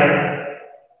here?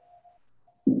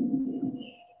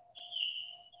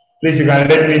 Please, you can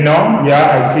let me know.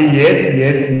 Yeah, I see.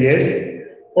 Yes.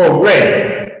 Oh,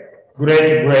 great. Who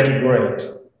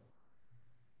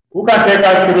can take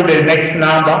us through the next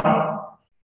number?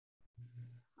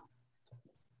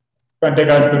 Who can take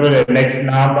us through the next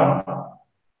number?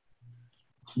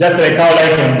 Just like how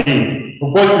Lighton did. Of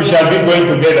course, we shall be going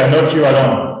together, not you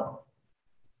alone.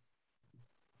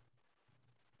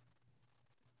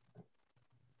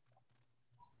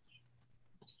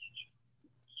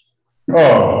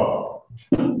 Oh,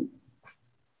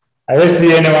 I don't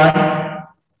see anyone.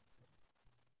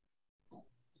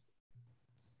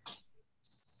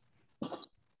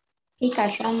 Take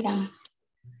us random.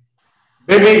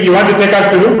 Baby, you want to take us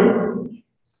through?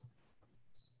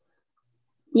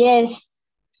 Yes.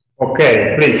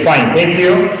 Okay, please, fine, thank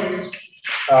you.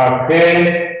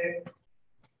 Okay.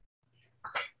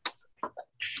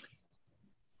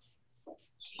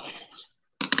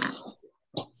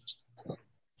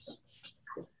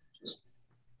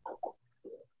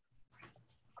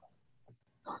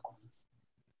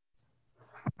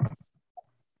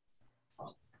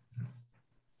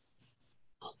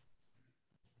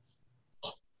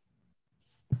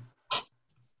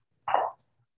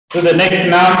 So the next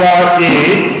number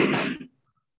is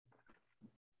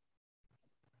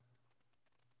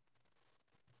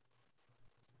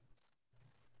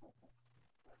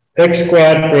x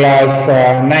squared plus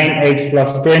 9x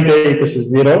plus 20 equals to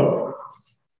 0.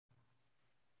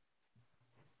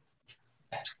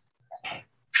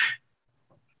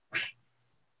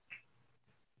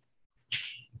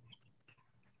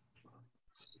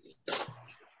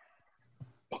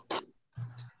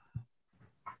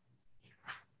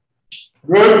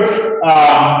 Good.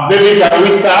 Baby, can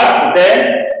we start? Okay.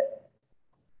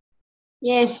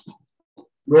 Yes.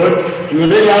 Good. You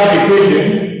already have the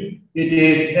equation. It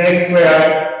is x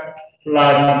squared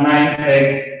plus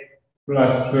 9x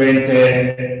plus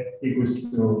 20 equals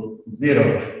to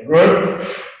 0. Good.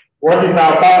 What is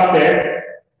our first step?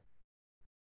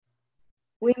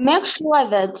 We make sure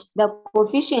that the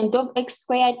coefficient of x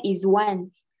squared is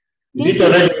 1 Is it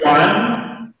already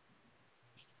 1?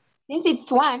 Since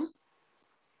it's 1,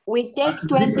 we take Is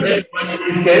 20. it already 1 in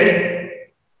this case?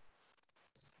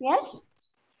 Yes?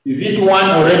 Is it 1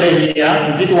 already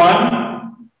here? Is it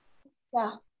 1?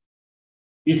 Yeah.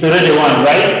 It's already 1,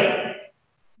 right?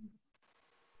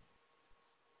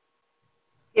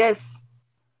 Yes.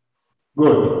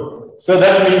 Good. So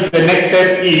that means the next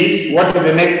step is, what is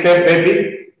the next step,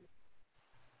 baby?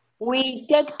 We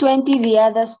take 20 the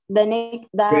others, Very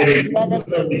the other good.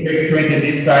 So we take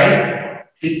 20 this side.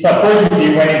 It's a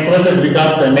positive when it crosses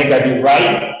becomes a negative,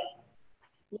 right?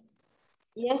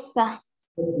 Yes, sir.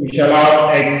 We shall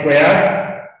have x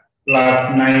squared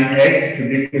plus 9x to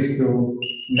be equals to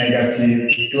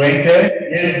negative 20.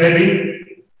 Yes,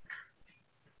 baby?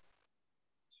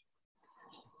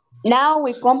 Now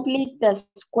we complete the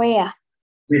square.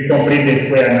 We complete the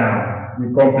square now.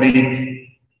 We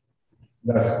complete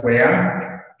the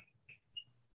square.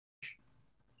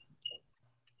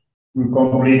 We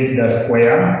complete the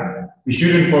square. We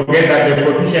shouldn't forget that the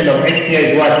coefficient of x here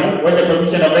is what? What's the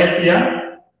coefficient of x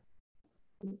here?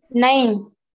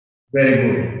 9. Very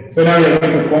good. So now we are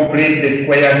going to complete the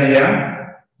square here.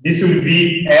 This will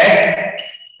be x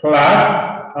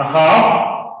plus a half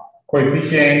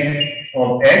coefficient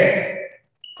of x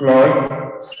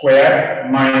plus square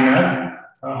minus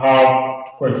a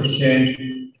half coefficient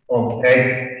of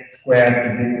x squared to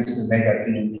be equal to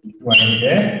negative 1.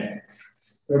 Okay?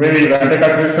 So maybe you can take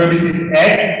a, so this is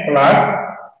x plus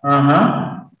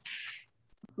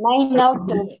 9 out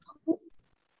of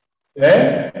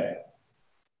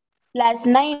plus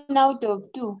 9 out of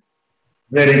 2.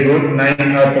 Very good.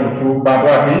 9 out of 2, but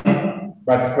what?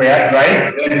 But squared,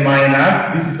 right? Then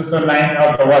minus, this is also 9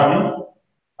 out of what?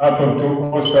 Out of 2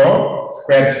 also.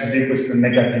 Squared should be equal to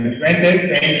negative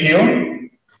 20. Thank you.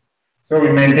 So we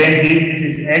maintain this.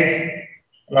 This is x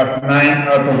plus 9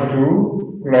 out of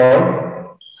 2 plus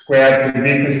squared to be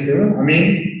equal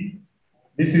to,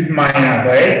 this is minus,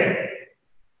 right?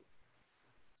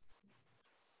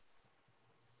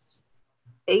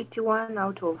 81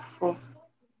 out of 4.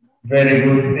 Very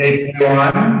good.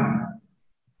 81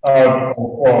 out of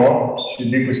 4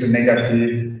 should be equal to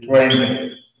negative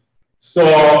 20. So,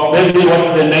 basically,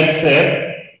 what's the next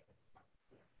step?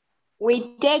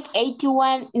 We take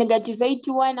 81, negative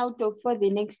 81 out of 4 the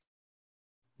next.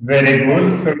 Very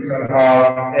good. So, we shall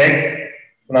have x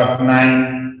plus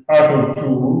 9 out of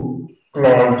 2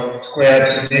 plus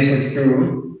squared equals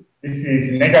to, this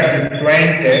is negative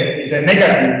 20. It's a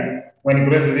negative. When it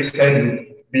goes to this side, it will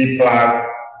be plus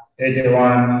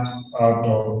 81 out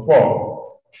of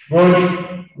 4.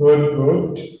 Good, good,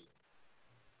 good.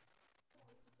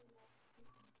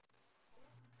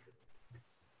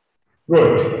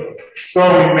 Good. So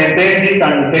we maintain this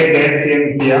and we take the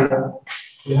LCM here.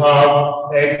 We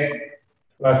have x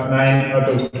plus 9 out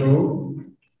of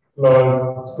 2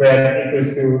 plus square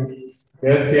equals to, the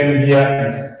LCM here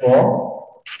is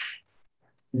 4.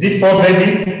 Is it 4,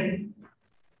 baby?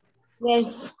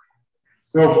 Yes.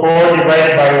 So 4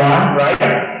 divided by 1,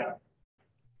 right?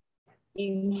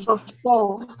 Is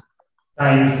 4.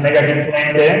 Times negative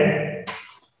 20.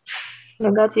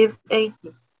 Negative 80.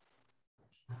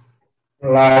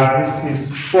 Plus this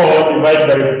is 4 divided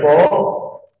by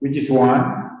 4, which is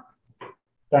 1.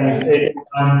 Times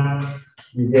 81,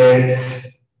 you get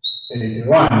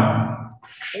 81.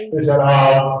 We shall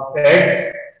have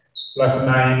x plus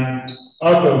 9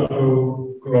 out of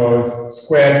 2 plus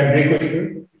square to be equal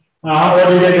to. What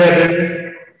do you get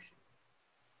there?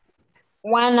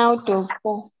 1 out of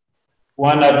 4.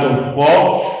 1 out of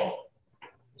 4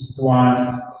 is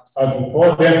 1 out of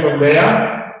 4. Then from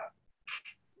there,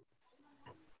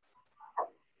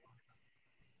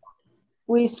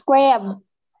 we square.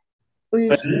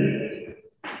 We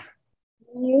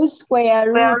use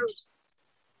square root.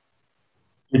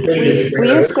 we take the We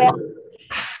use square.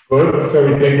 Good. So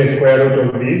we take the square root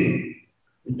of this.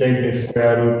 We take the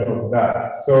square root of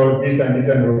that. So this and this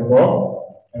and will go.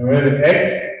 And we have x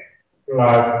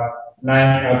plus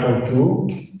 9 out of 2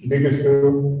 is equals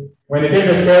to, when you take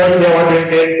the square root here, what do you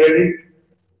get, baby?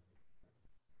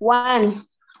 1.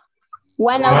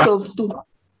 1 out of 2.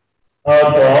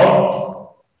 Out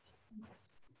of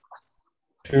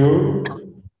 2.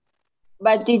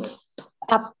 But it's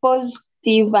a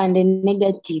positive and a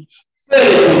negative.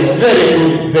 Very good, very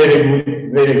good, very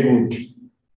good, very good.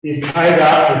 It's either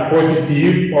a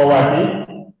positive or what?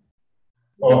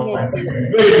 Or very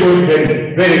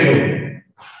good, very good.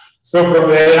 So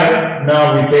from there,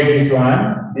 now we take this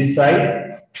one, this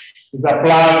side. It's a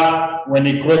plus. When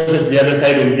it crosses the other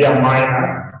side, it will be a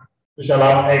minus. We shall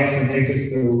have x equals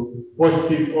to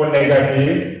positive or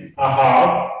negative, a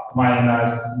half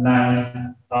minus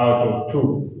 9 out of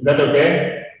 2. Is that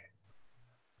okay?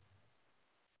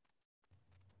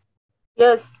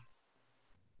 Yes.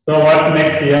 So what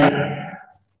next here?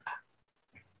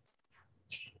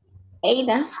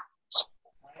 Either.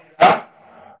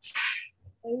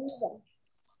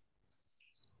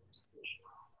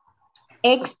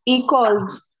 X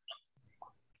equals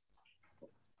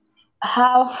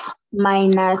half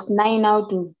minus 9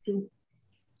 out of 2.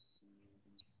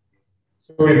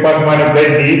 So we first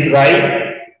manipulate these, right?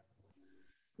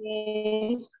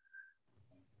 Yes.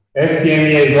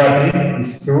 LCM here is what?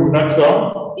 Is 2, not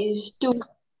so? Is 2.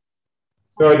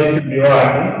 So this will be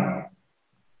what?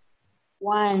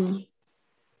 1.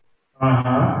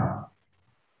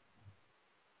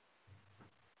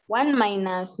 1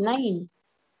 minus 9.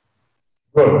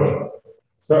 Good.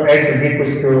 So x is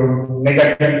equals to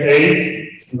negative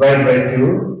 8 divided by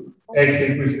 2. X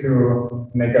equals to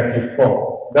negative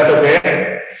 4. Is that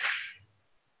okay?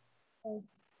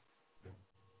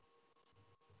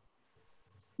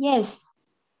 Yes.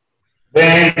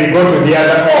 Then we go to the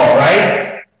other O,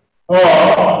 right? O,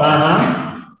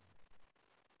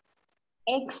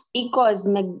 X equals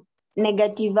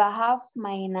negative a half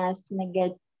minus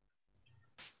negative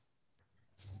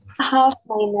half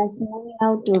minus 9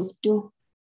 out of 2.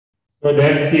 So the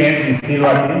LCM is still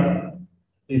what?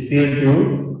 Is still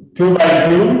 2. 2 by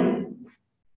 2.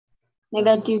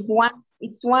 Negative 1.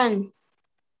 It's 1.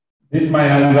 This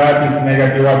minus that is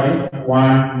negative what?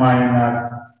 1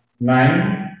 minus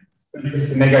 9. So this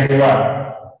is negative what?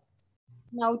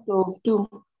 Out of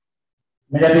 2.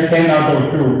 Negative 10 out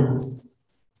of 2.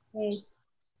 Yes.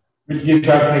 Which gives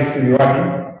us next to the what?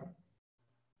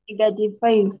 Negative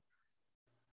 5.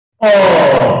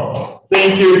 Oh,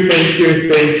 thank you, thank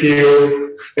you, thank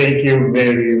you. Thank you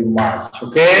very much.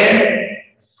 Okay?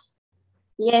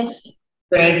 Yes.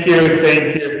 Thank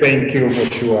you for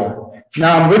sure.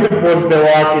 Now I'm going to post the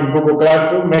work in Google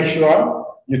Classroom. Make sure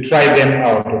you try them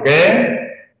out, okay?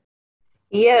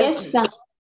 Yes. Yes, sir.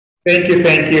 Thank you.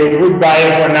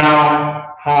 Goodbye for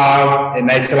now. Have a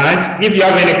nice lunch. If you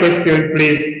have any question,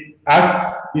 please ask.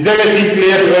 Is everything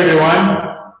clear to everyone?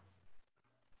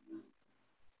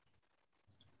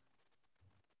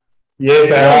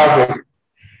 Yes,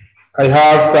 I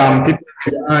have some people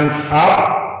with hands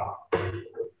up.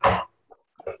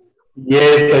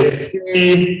 Yes, I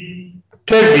see.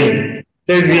 Tevin.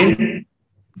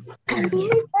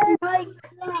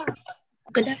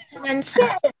 Good afternoon, sir.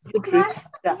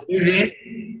 Tevin.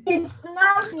 It's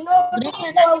not no.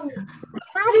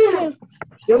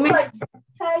 You missed.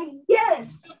 Yes.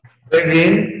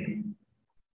 Tevin.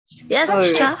 Yes,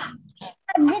 sir.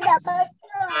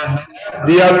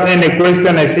 Do you have any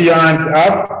question? I see your hands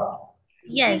up.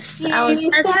 Yes, I was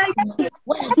asking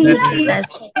where do you get that?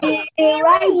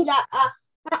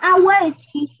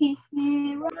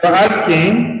 You're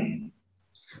asking?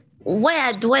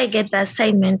 Where do I get the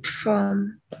assignment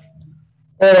from?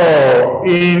 Oh,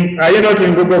 are you not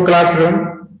in Google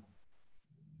Classroom?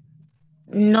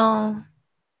 No.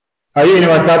 Are you in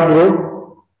WhatsApp group?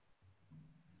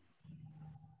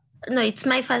 No, it's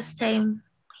my first time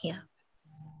here.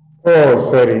 Oh,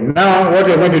 sorry. Now, what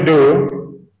you're going to do,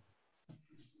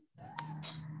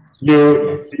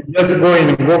 you just go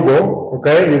in Google,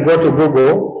 okay? You go to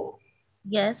Google.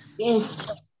 Yes. Yes.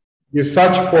 You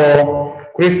search for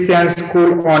Christian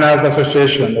School Owners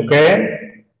Association,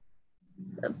 okay?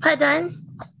 Pardon?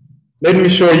 Let me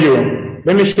show you.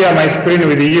 Let me share my screen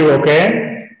with you,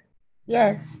 okay?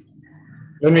 Yes.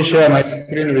 Let me share my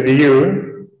screen with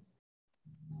you.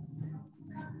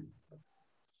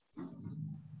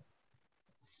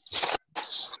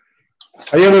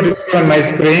 Are you able to see on my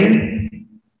screen?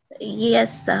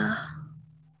 Yes, sir.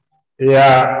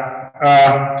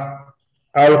 Yeah.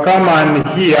 I'll come on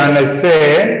here and I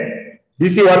say, do you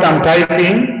see what I'm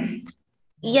typing?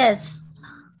 Yes.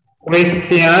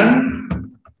 Christian.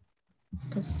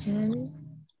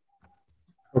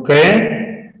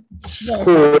 Okay.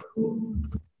 School.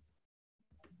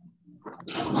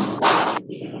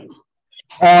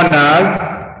 Owners.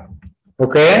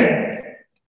 Okay.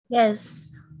 Yes.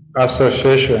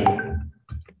 Association.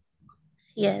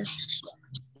 Yes.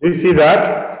 Do you see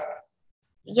that?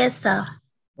 Yes, sir.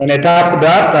 When I tap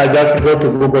that, I just go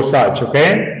to Google search,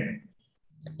 okay?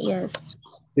 Yes.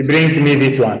 It brings me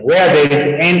this one, where there is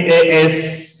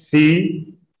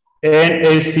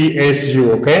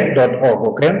NACSU, okay? .org,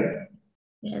 okay?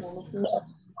 Yes.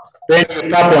 Then you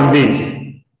tap on this.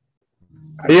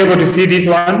 Are you able to see this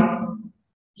one?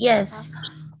 Yes.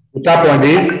 You tap on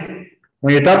this.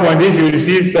 When you tap on this, you will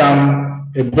see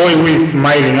a boy who is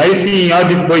smiling. Are you seeing how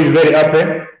this boy is very happy?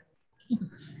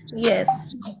 Yes.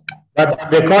 But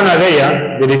the corner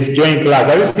there is join class.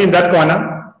 Have you seen that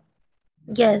corner?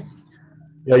 Yes.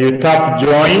 Yeah, you tap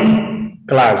join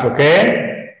class,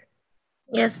 okay?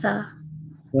 Yes, sir.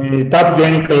 When you tap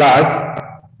join class,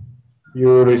 you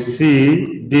will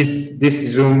see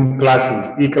this Zoom classes,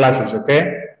 e-classes,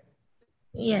 okay?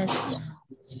 Yes.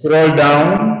 Scroll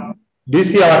down. Do you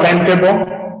see our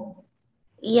timetable?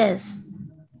 Yes.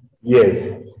 Yes.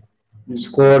 You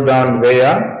scroll down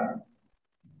there.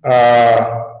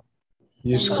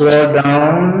 You scroll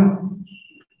down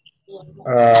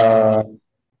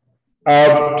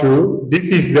up to, this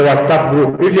is the WhatsApp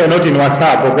group. If you're not in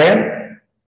WhatsApp, okay?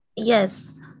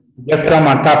 Yes. Just come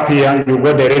and tap here, you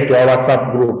go direct to our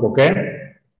WhatsApp group,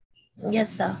 okay?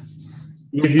 Yes, sir.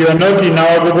 If you are not in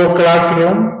our Google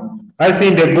Classroom, I see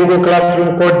in the Google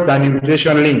Classroom codes and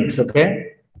invitation links,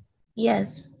 okay?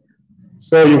 Yes.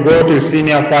 So you go to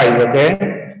Senior 5,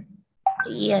 okay?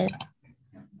 Yes.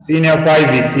 Senior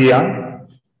 5 is here.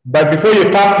 But before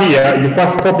you tap here, you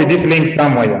first copy this link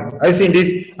somewhere. I see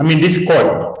this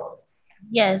code.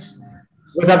 Yes.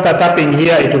 Because after tapping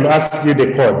here, it will ask you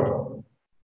the code.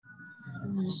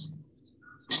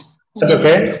 That's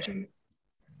okay?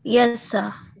 Yes,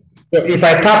 sir. So if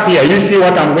I tap here, you see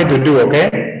what I'm going to do,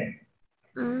 okay?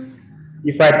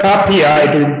 If I tap here,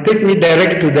 it will take me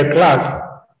direct to the class.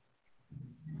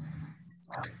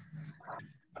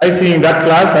 I see in that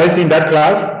class?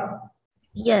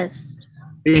 Yes.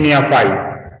 Senior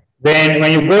 5. Then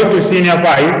when you go to Senior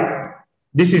 5,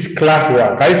 this is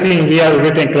classwork. I see in here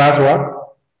written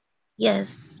classwork.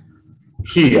 Yes.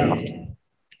 Here.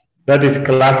 That is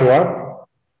classwork.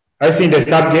 I see the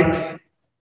subjects.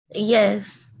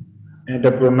 Yes. And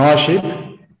the entrepreneurship.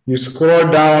 You scroll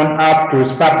down up to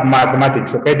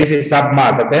sub-mathematics, okay? This is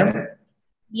sub-math, okay?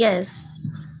 Yes.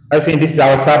 I see this is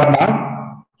our sub-math.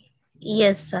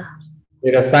 Yes, sir.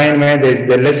 The assignment is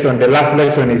the lesson. The last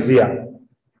lesson is here.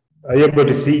 Are you able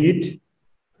to see it?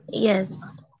 Yes.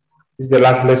 This is the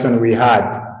last lesson we had.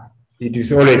 It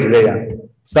is always there.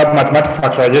 Sub-mathematical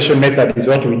factorization method is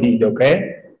what we did,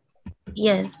 okay?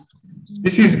 Yes.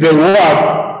 This is the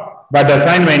work, but the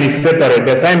assignment is separate.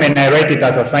 The assignment, I write it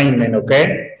as assignment,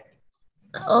 okay?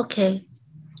 Okay.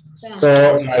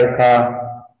 So, like,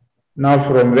 now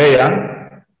from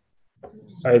there,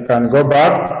 I can go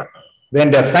back.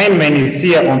 Then the assignment is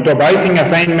here on top. Are you seeing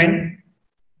assignment?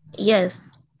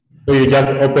 Yes. So you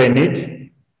just open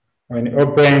it. When you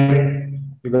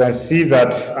open, you can see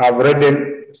that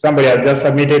somebody has just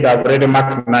submitted, I've already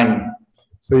marked 9.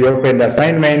 So you open the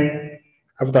assignment.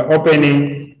 After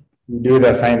opening, you do the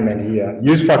assignment here.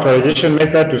 Use factorization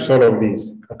method to solve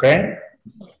this, okay?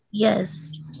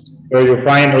 Yes. So you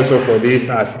find also for this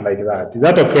as like that. Is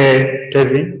that okay,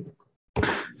 Kevin?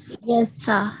 Yes,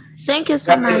 sir. Thank you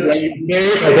so much.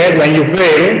 When you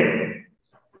fail,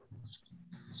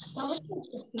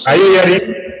 are you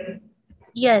hearing?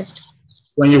 Yes.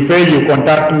 When you fail, you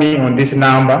contact me on this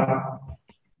number.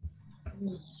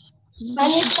 Are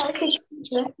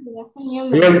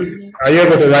you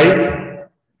able to write?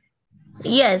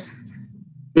 Yes.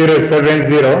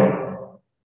 070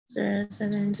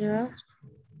 070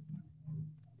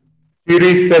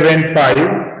 375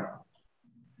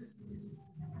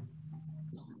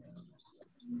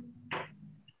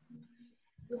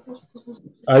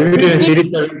 Are you doing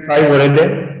 375 already?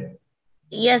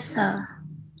 Yes, sir.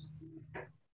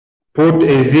 Put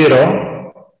a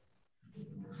 0,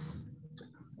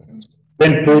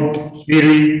 then put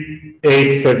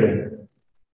 387.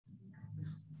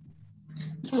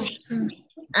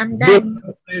 I'm done.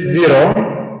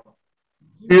 0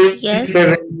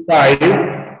 375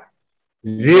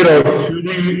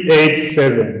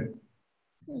 0387.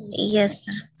 Yes,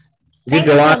 sir. Is it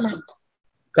the one?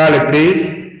 Carly,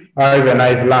 please. Have a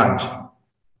nice lunch.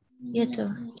 You too.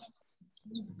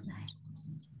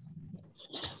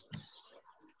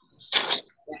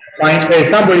 Fine.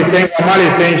 Somebody saying, Wamala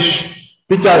is saying,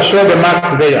 teacher, show the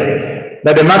marks there,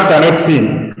 that the marks are not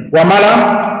seen.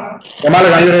 Wamala, can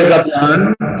you raise up your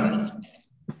hand?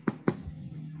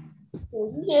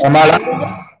 Wamala?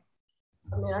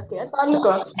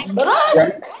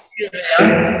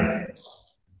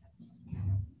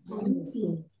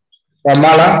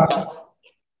 Wamala?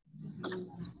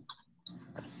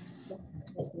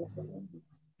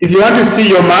 If you want to see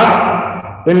your marks,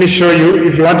 let me show you.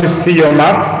 If you want to see your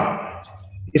marks,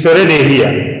 it's already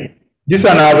here. This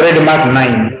one I already marked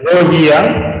 9. Go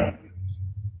here.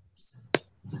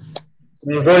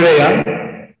 You go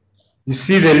there. You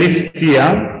see the list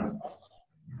here.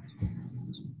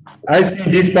 I see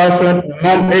this person,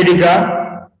 Mom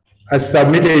Edgar, has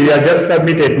submitted. You have just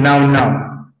submitted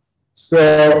now.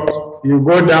 So you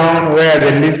go down where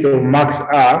the list of marks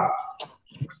are.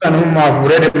 Those whom I've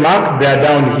already marked, they are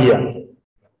down here.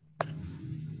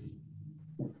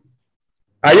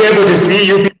 Are you able to see,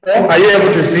 you people? Are you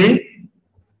able to see?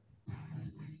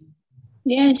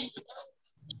 Yes.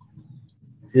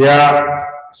 Yeah.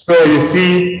 So you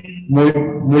see,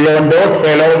 Muyondo,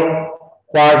 Trello,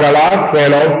 Kwagala,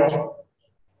 Trello,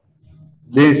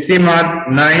 the Simat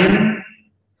 9,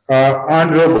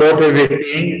 Andrew got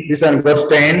everything, this one got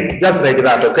 10, just like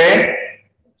that, okay?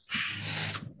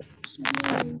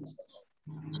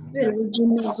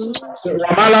 So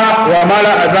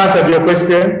Wamala has answered your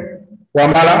question.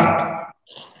 Wamala?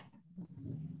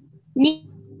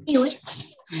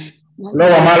 Hello,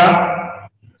 Wamala?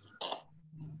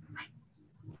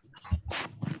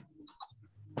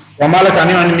 Wamala, can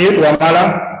you unmute, Wamala?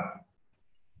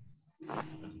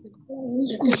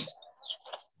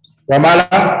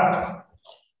 Wamala?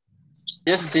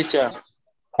 Yes, teacher.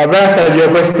 Have I answered your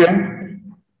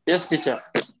question? Yes, teacher.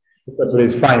 Okay,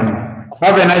 please, fine.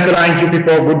 Have a nice lunch, you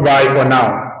people. Goodbye for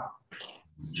now.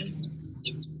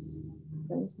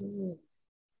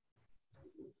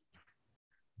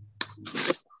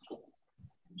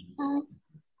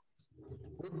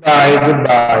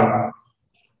 Goodbye.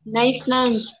 Nice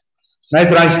lunch. Nice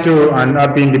lunch too, and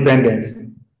happy independence.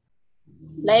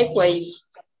 Likewise.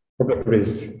 Okay,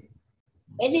 please.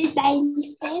 Anytime.